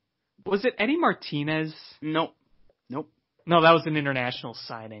preseason. Was it Eddie Martinez? Nope. No, that was an international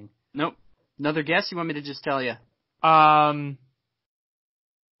signing. Nope. Another guess? You want me to just tell you? Was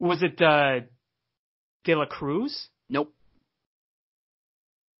it De La Cruz? Nope.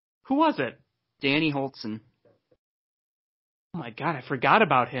 Who was it? Danny Holtzen. Oh my God, I forgot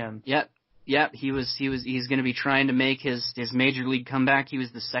about him. Yep. He's going to be trying to make his major league comeback. He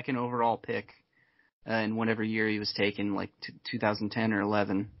was the second overall pick in whatever year he was taken, like 2010 or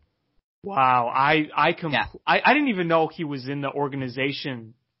 11. Wow, I didn't even know he was in the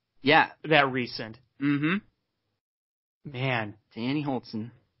organization. Yeah. That recent. Mm-hmm. Man. Danny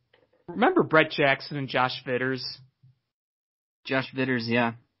Holtzen. Remember Brett Jackson and Josh Vitters? Josh Vitters,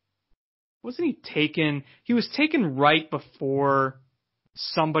 yeah. Wasn't he taken? He was taken right before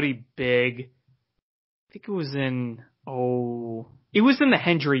somebody big. I think it was in the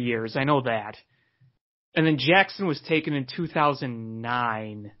Hendry years. I know that. And then Jackson was taken in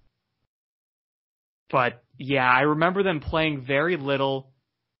 2009. But yeah, I remember them playing very little,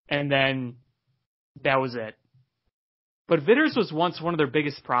 and then that was it. But Vitters was once one of their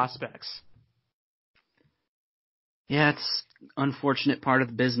biggest prospects. Yeah, it's unfortunate part of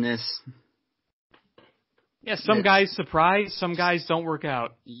the business. Yeah, some guys surprise, some guys don't work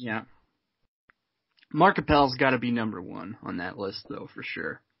out. Yeah. Mark Appel's got to be number one on that list, though, for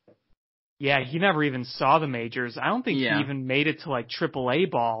sure. Yeah, he never even saw the majors. I don't think he even made it to like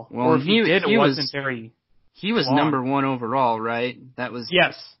AAA ball. Well, or if he did, it wasn't very. He was number one overall, right? That was.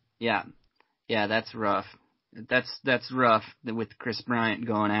 Yes. Yeah, that's rough. That's rough with Chris Bryant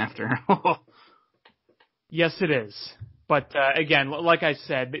going after. Yes, it is. But again, like I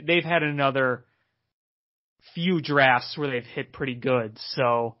said, they've had another few drafts where they've hit pretty good.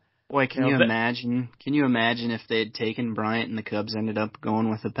 So, boy, can you imagine? Can you imagine if they had taken Bryant and the Cubs ended up going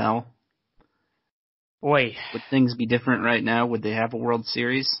with Appel? Boy, would things be different right now? Would they have a World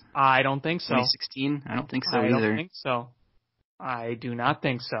Series? I don't think so. 2016? I don't think so either. I don't think so. I do not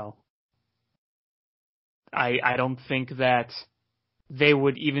think so. I don't think that they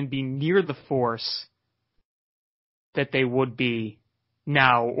would even be near the force that they would be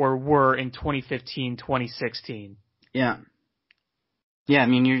now or were in 2015, 2016. Yeah. Yeah, I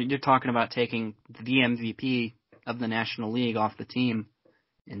mean, you're talking about taking the MVP of the National League off the team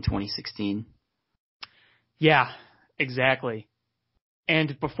in 2016. Yeah, exactly.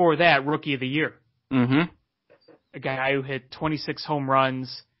 And before that, Rookie of the Year. Mm-hmm. A guy who hit 26 home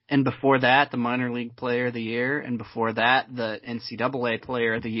runs. And before that, the Minor League Player of the Year. And before that, the NCAA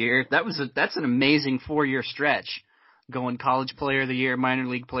Player of the Year. That's an amazing 4-year stretch. Going College Player of the Year, Minor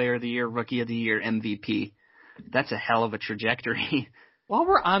League Player of the Year, Rookie of the Year, MVP. That's a hell of a trajectory. While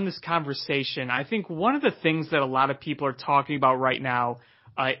we're on this conversation, I think one of the things that a lot of people are talking about right now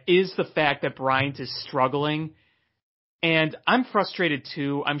is the fact that Bryant is struggling. And I'm frustrated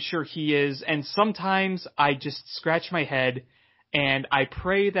too. I'm sure he is. And sometimes I just scratch my head and I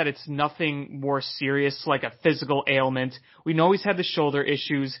pray that it's nothing more serious, like a physical ailment. We know he's had the shoulder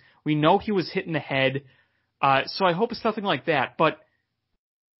issues. We know he was hit in the head. So I hope it's nothing like that. But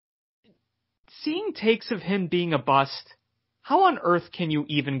seeing takes of him being a bust, how on earth can you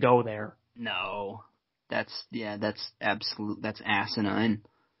even go there? No. That's asinine.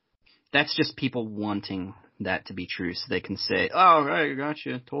 That's just people wanting that to be true so they can say, oh, right,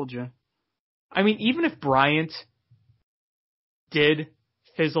 gotcha, told you. I mean, even if Bryant did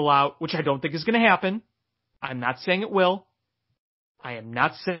fizzle out, which I don't think is going to happen, I'm not saying it will. I am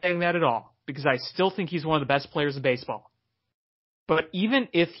not saying that at all, because I still think he's one of the best players in baseball. But even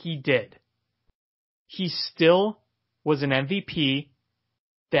if he did, he still was an MVP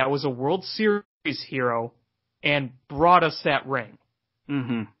that was a World Series hero and brought us that ring.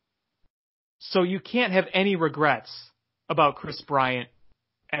 Mm-hmm. So you can't have any regrets about Chris Bryant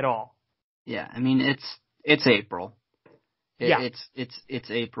at all. Yeah, I mean it's April.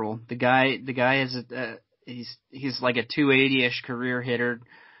 It's April. The guy is he's like a 280-ish career hitter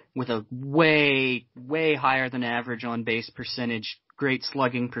with a way higher than average on base percentage, great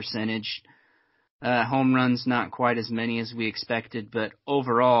slugging percentage. Home runs not quite as many as we expected, but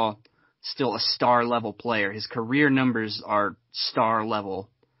overall still a star level player. His career numbers are star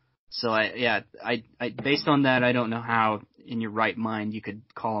level. So I based on that, I don't know how in your right mind you could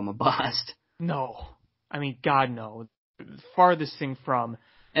call him a bust. No. I mean, God, no. Farthest thing from.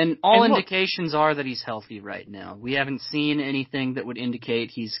 And indications are that he's healthy right now. We haven't seen anything that would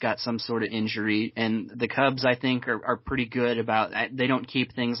indicate he's got some sort of injury. And the Cubs, I think, are pretty good about – they don't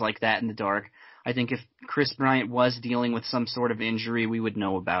keep things like that in the dark. I think if Chris Bryant was dealing with some sort of injury, we would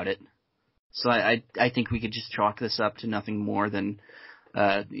know about it. So I think we could just chalk this up to nothing more than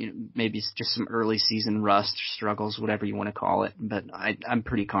maybe just some early season rust, struggles, whatever you want to call it. But I'm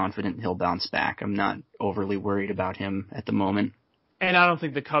pretty confident he'll bounce back. I'm not overly worried about him at the moment. And I don't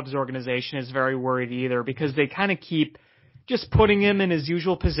think the Cubs organization is very worried either, because they kind of keep just putting him in his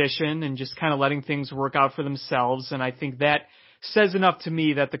usual position and just kind of letting things work out for themselves. And I think that says enough to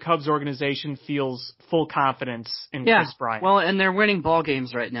me that the Cubs organization feels full confidence in Kris Bryant. Well, and they're winning ball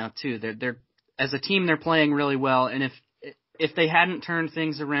games right now too. They're as a team, they're playing really well. And if they hadn't turned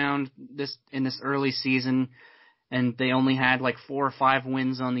things around in this early season, and they only had like 4 or 5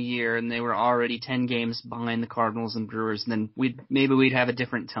 wins on the year, and they were already 10 games behind the Cardinals and Brewers, then we'd have a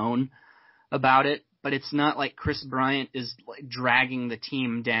different tone about it. But it's not like Kris Bryant is like dragging the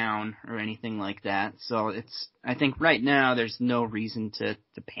team down or anything like that. So I think right now there's no reason to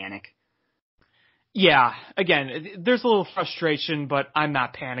panic. Yeah, again, there's a little frustration, but I'm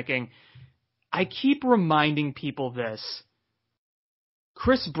not panicking. I keep reminding people this.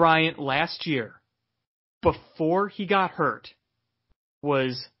 Kris Bryant last year, before he got hurt,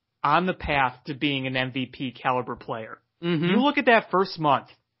 was on the path to being an MVP caliber player. Mm-hmm. You look at that first month,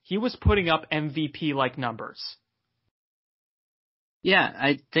 he was putting up MVP-like numbers. Yeah,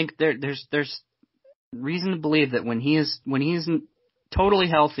 I think there's reason to believe that when he's totally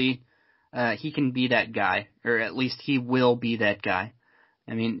healthy, he can be that guy, or at least he will be that guy.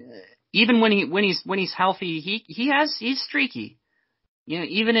 I mean, even when he's healthy, he's streaky. You know,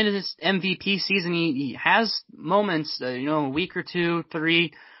 even in his MVP season, he has moments, a week or 2,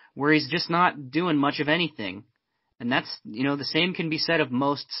 3, where he's just not doing much of anything. And that's, the same can be said of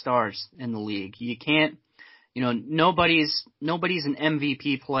most stars in the league. You can't, nobody's an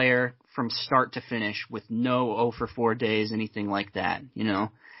MVP player from start to finish with no 0 for 4 days, anything like that, I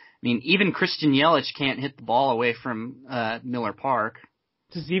mean, even Christian Yelich can't hit the ball away from Miller Park.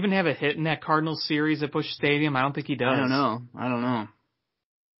 Does he even have a hit in that Cardinals series at Busch Stadium? I don't think he does. I don't know.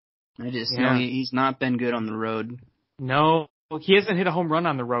 I just know he's not been good on the road. No, he hasn't hit a home run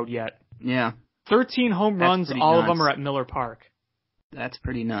on the road yet. Yeah. 13 home runs, all of them are at Miller Park. That's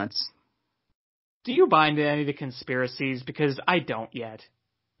pretty nuts. Do you buy into any of the conspiracies? Because I don't yet.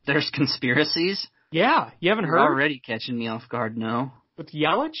 There's conspiracies? Yeah, you haven't heard? You're already catching me off guard, no. With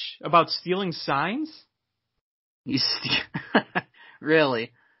Yelich? About stealing signs?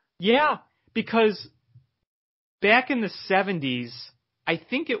 Really? Yeah, because back in the 70s, I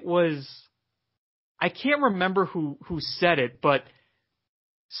think it was, I can't remember who said it, but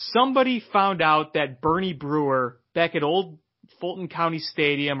somebody found out that Bernie Brewer, back at old Fulton County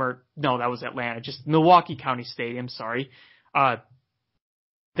Stadium, or no, that was Atlanta, just Milwaukee County Stadium, sorry,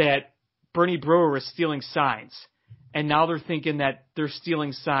 that Bernie Brewer was stealing signs. And now they're thinking that they're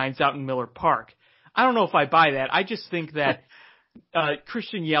stealing signs out in Miller Park. I don't know if I buy that. I just think that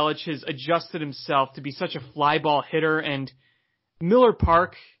Christian Yelich has adjusted himself to be such a fly ball hitter, and Miller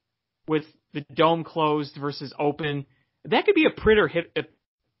Park, with the dome closed versus open, that could be a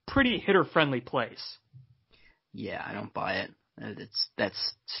pretty hitter-friendly place. Yeah, I don't buy it.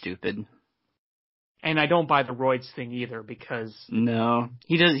 That's stupid. And I don't buy the Roids thing either, because no,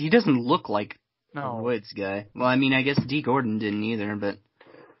 he doesn't look like a no Roids guy. Well, I mean, I guess D. Gordon didn't either, but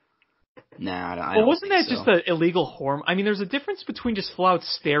nah, I don't. Well, wasn't that so. just an illegal hormone? I mean, there's a difference between just full-out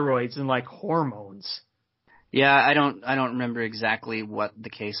steroids and like hormones. Yeah, I don't remember exactly what the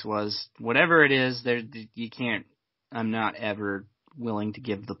case was. Whatever it is, you can't. I'm not ever willing to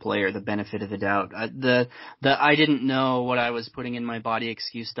give the player the benefit of the doubt. The I didn't know what I was putting in my body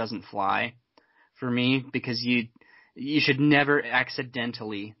excuse doesn't fly for me, because you should never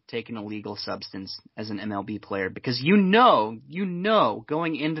accidentally take an illegal substance as an MLB player, because you know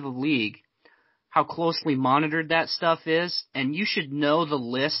going into the league how closely monitored that stuff is, and you should know the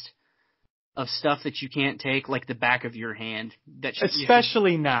list of stuff that you can't take like the back of your hand.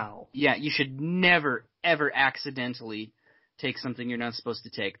 Especially now. Yeah, you should never, ever accidentally take something you're not supposed to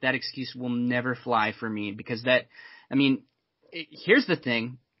take. That excuse will never fly for me, because here's the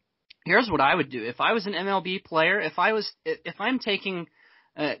thing. Here's what I would do. If I was an MLB player, if I'm taking,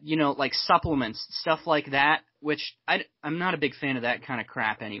 like supplements, stuff like that, which I'm not a big fan of that kind of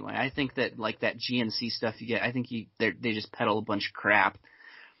crap anyway. I think that like that GNC stuff you get, I think they just peddle a bunch of crap.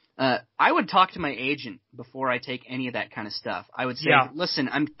 I would talk to my agent before I take any of that kind of stuff. I would say, Listen,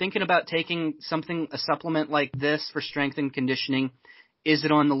 I'm thinking about taking a supplement like this for strength and conditioning. Is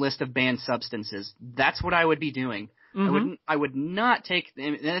it on the list of banned substances? That's what I would be doing. Mm-hmm. I would not take,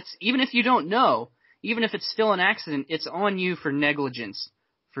 even if you don't know, even if it's still an accident, it's on you for negligence,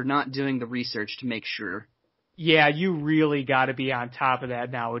 for not doing the research to make sure. Yeah, you really got to be on top of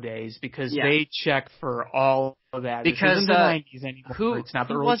that nowadays, because they check for all of that. Because this isn't the 90s anymore. It's not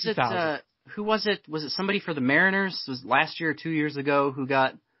the early 2000s. who was it? Was it somebody for the Mariners? Was it last year or 2 years ago who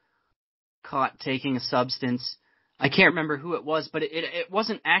got caught taking a substance? I can't remember who it was, but it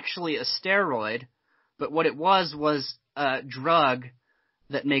wasn't actually a steroid. But what it was a drug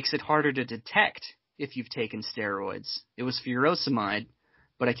that makes it harder to detect if you've taken steroids. It was furosemide,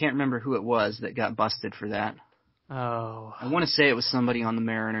 but I can't remember who it was that got busted for that. Oh. I want to say it was somebody on the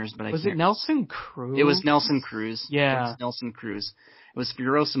Mariners, but I can't. Was it Nelson Cruz? It was Nelson Cruz. Yeah. It was Nelson Cruz. It was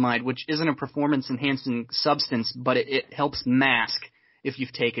furosemide, which isn't a performance-enhancing substance, but it helps mask if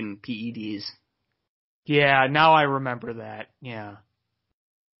you've taken PEDs. Yeah, now I remember that. Yeah.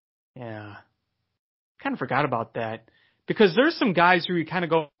 Yeah. Kind of forgot about that. Because there's some guys who you kind of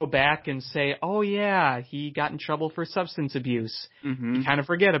go back and say, oh yeah, he got in trouble for substance abuse. Mm-hmm. You kind of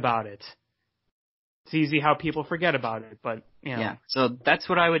forget about it. It's easy how people forget about it, but, you know. Yeah, so that's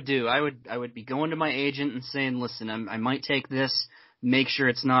what I would do. I would be going to my agent and saying, listen, I might take this. Make sure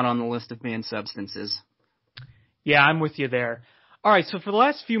it's not on the list of banned substances. Yeah, I'm with you there. All right, so for the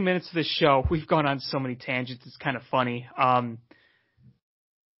last few minutes of this show, we've gone on so many tangents, it's kind of funny.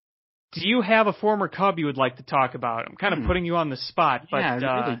 Do you have a former Cub you would like to talk about? I'm kind of putting you on the spot, but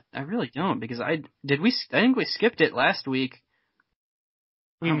yeah, I really don't, because I think we skipped it last week.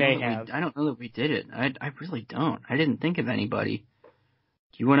 We may have. I don't know that we did it. I really don't. I didn't think of anybody.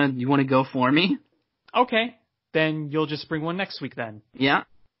 You wanna go for me? Okay, then you'll just bring one next week then. Yeah.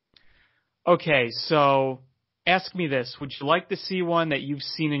 Okay, so ask me this. Would you like to see one that you've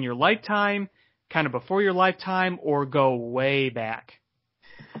seen in your lifetime, kind of before your lifetime, or go way back?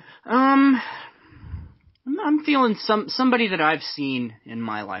 I'm feeling somebody that I've seen in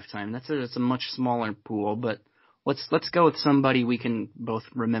my lifetime. That's a much smaller pool, but let's go with somebody we can both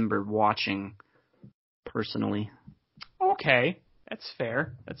remember watching personally. Okay, that's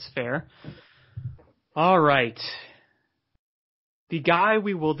fair. That's fair. All right. The guy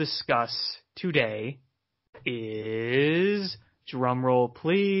we will discuss today is, drumroll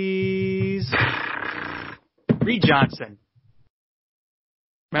please, Reed Johnson.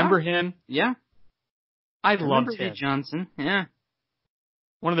 Remember him? Yeah. I loved him. Reed Johnson, yeah.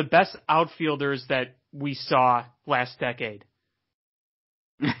 One of the best outfielders that we saw last decade.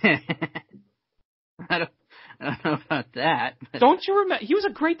 I don't know about that. Don't you remember? He was a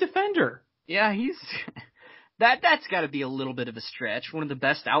great defender. Yeah, that's got to be a little bit of a stretch. One of the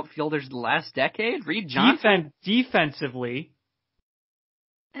best outfielders of the last decade, Reed Johnson. Defensively.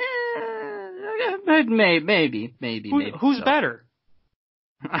 Maybe. Who's better?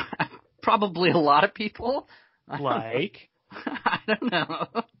 Probably a lot of people. Like? I don't know.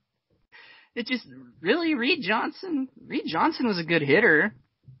 It just really Reed Johnson was a good hitter.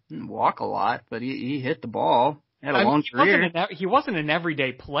 Didn't walk a lot, but he hit the ball. Had a long career. He wasn't an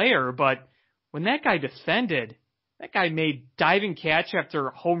everyday player, but when that guy defended, that guy made diving catch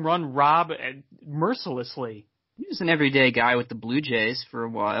after home run rob mercilessly. He was an everyday guy with the Blue Jays for a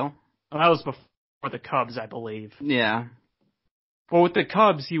while. Well, that was before the Cubs, I believe. Yeah. Well, with the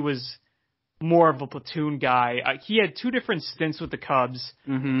Cubs, he was more of a platoon guy. He had two different stints with the Cubs.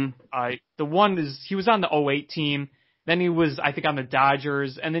 Mm-hmm. The one is he was on the 08 team. Then he was, I think, on the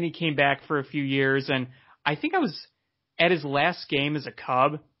Dodgers, and then he came back for a few years. And I think I was at his last game as a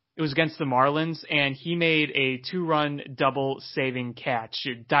Cub. It was against the Marlins, and he made a 2-run double saving catch,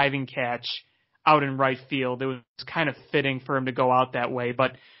 a diving catch out in right field. It was kind of fitting for him to go out that way.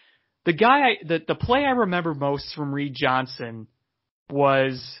 But the play I remember most from Reed Johnson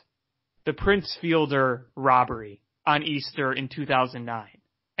was the Prince Fielder robbery on Easter in 2009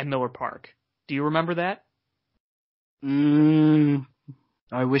 at Miller Park. Do you remember that?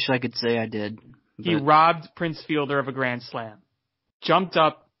 I wish I could say I did. He robbed Prince Fielder of a grand slam. Jumped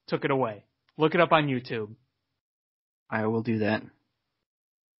up, took it away. Look it up on YouTube. I will do that.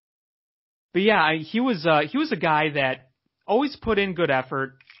 But yeah, he was a guy that always put in good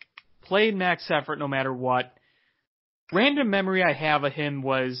effort, played max effort no matter what. Random memory I have of him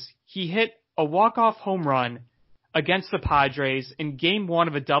was he hit a walk-off home run against the Padres in Game 1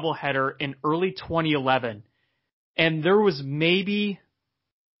 of a doubleheader in early 2011. And there was maybe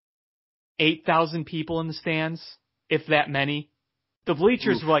 8,000 people in the stands, if that many. The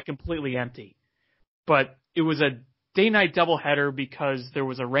bleachers were like completely empty. But it was a day-night doubleheader because there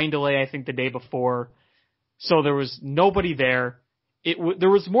was a rain delay, I think, the day before. So there was nobody there. There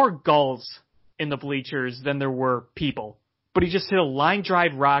was more gulls in the bleachers than there were people. But he just hit a line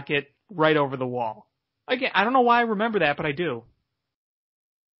drive rocket right over the wall. Again, I don't know why I remember that, but I do.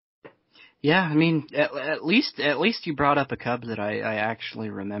 Yeah, I mean, at least you brought up a Cub that I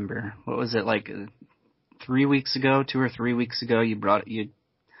actually remember. What was it, like 3 weeks ago, 2 or 3 weeks ago? You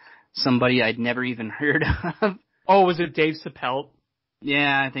somebody I'd never even heard of. Oh, was it Dave Sapelt?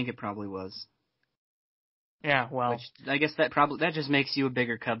 Yeah, I think it probably was. Yeah, well. Which I guess that just makes you a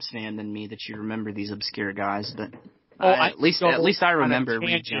bigger Cubs fan than me, that you remember these obscure guys. But at least I remember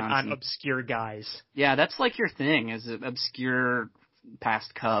Reed Johnson. On obscure guys. Yeah, that's like your thing, is obscure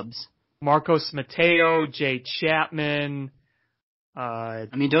past Cubs. Marcos Mateo, Jay Chapman. I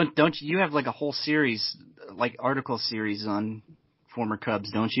mean, don't you have like a whole series, like article series on former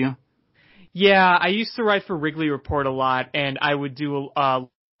Cubs, don't you? Yeah, I used to write for Wrigley Report a lot, and I would do a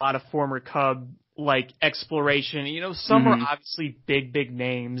lot of former Cub like exploration. You know, some are obviously big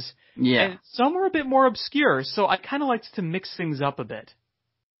names. Yeah. And some are a bit more obscure, so I kind of like to mix things up a bit.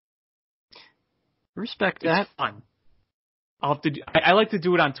 Respect that. It's fun. I like to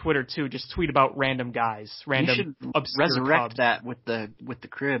do it on Twitter too. Just tweet about random guys, random you should obscure resurrect Cubs. that with the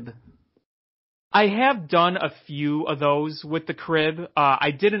crib. I have done a few of those with the crib.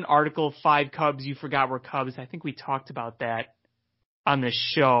 I did an article, 5 Cubs You Forgot Were Cubs. I think we talked about that on this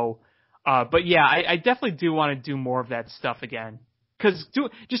show. But yeah, I definitely do want to do more of that stuff again. Cause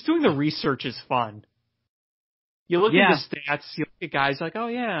just doing the research is fun. You look at the stats, you look at guys like, oh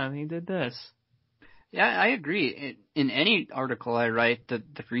yeah, he did this. Yeah, I agree. In any article I write, the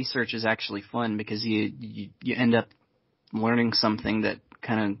research is actually fun because you end up learning something that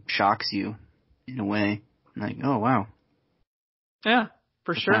kind of shocks you in a way. Like, oh wow. Yeah,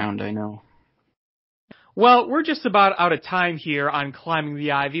 for sure. I know. Well, we're just about out of time here on Climbing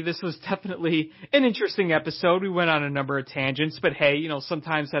the Ivy. This was definitely an interesting episode. We went on a number of tangents, but hey, you know,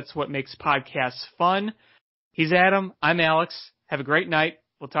 sometimes that's what makes podcasts fun. He's Adam. I'm Alex. Have a great night.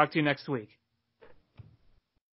 We'll talk to you next week.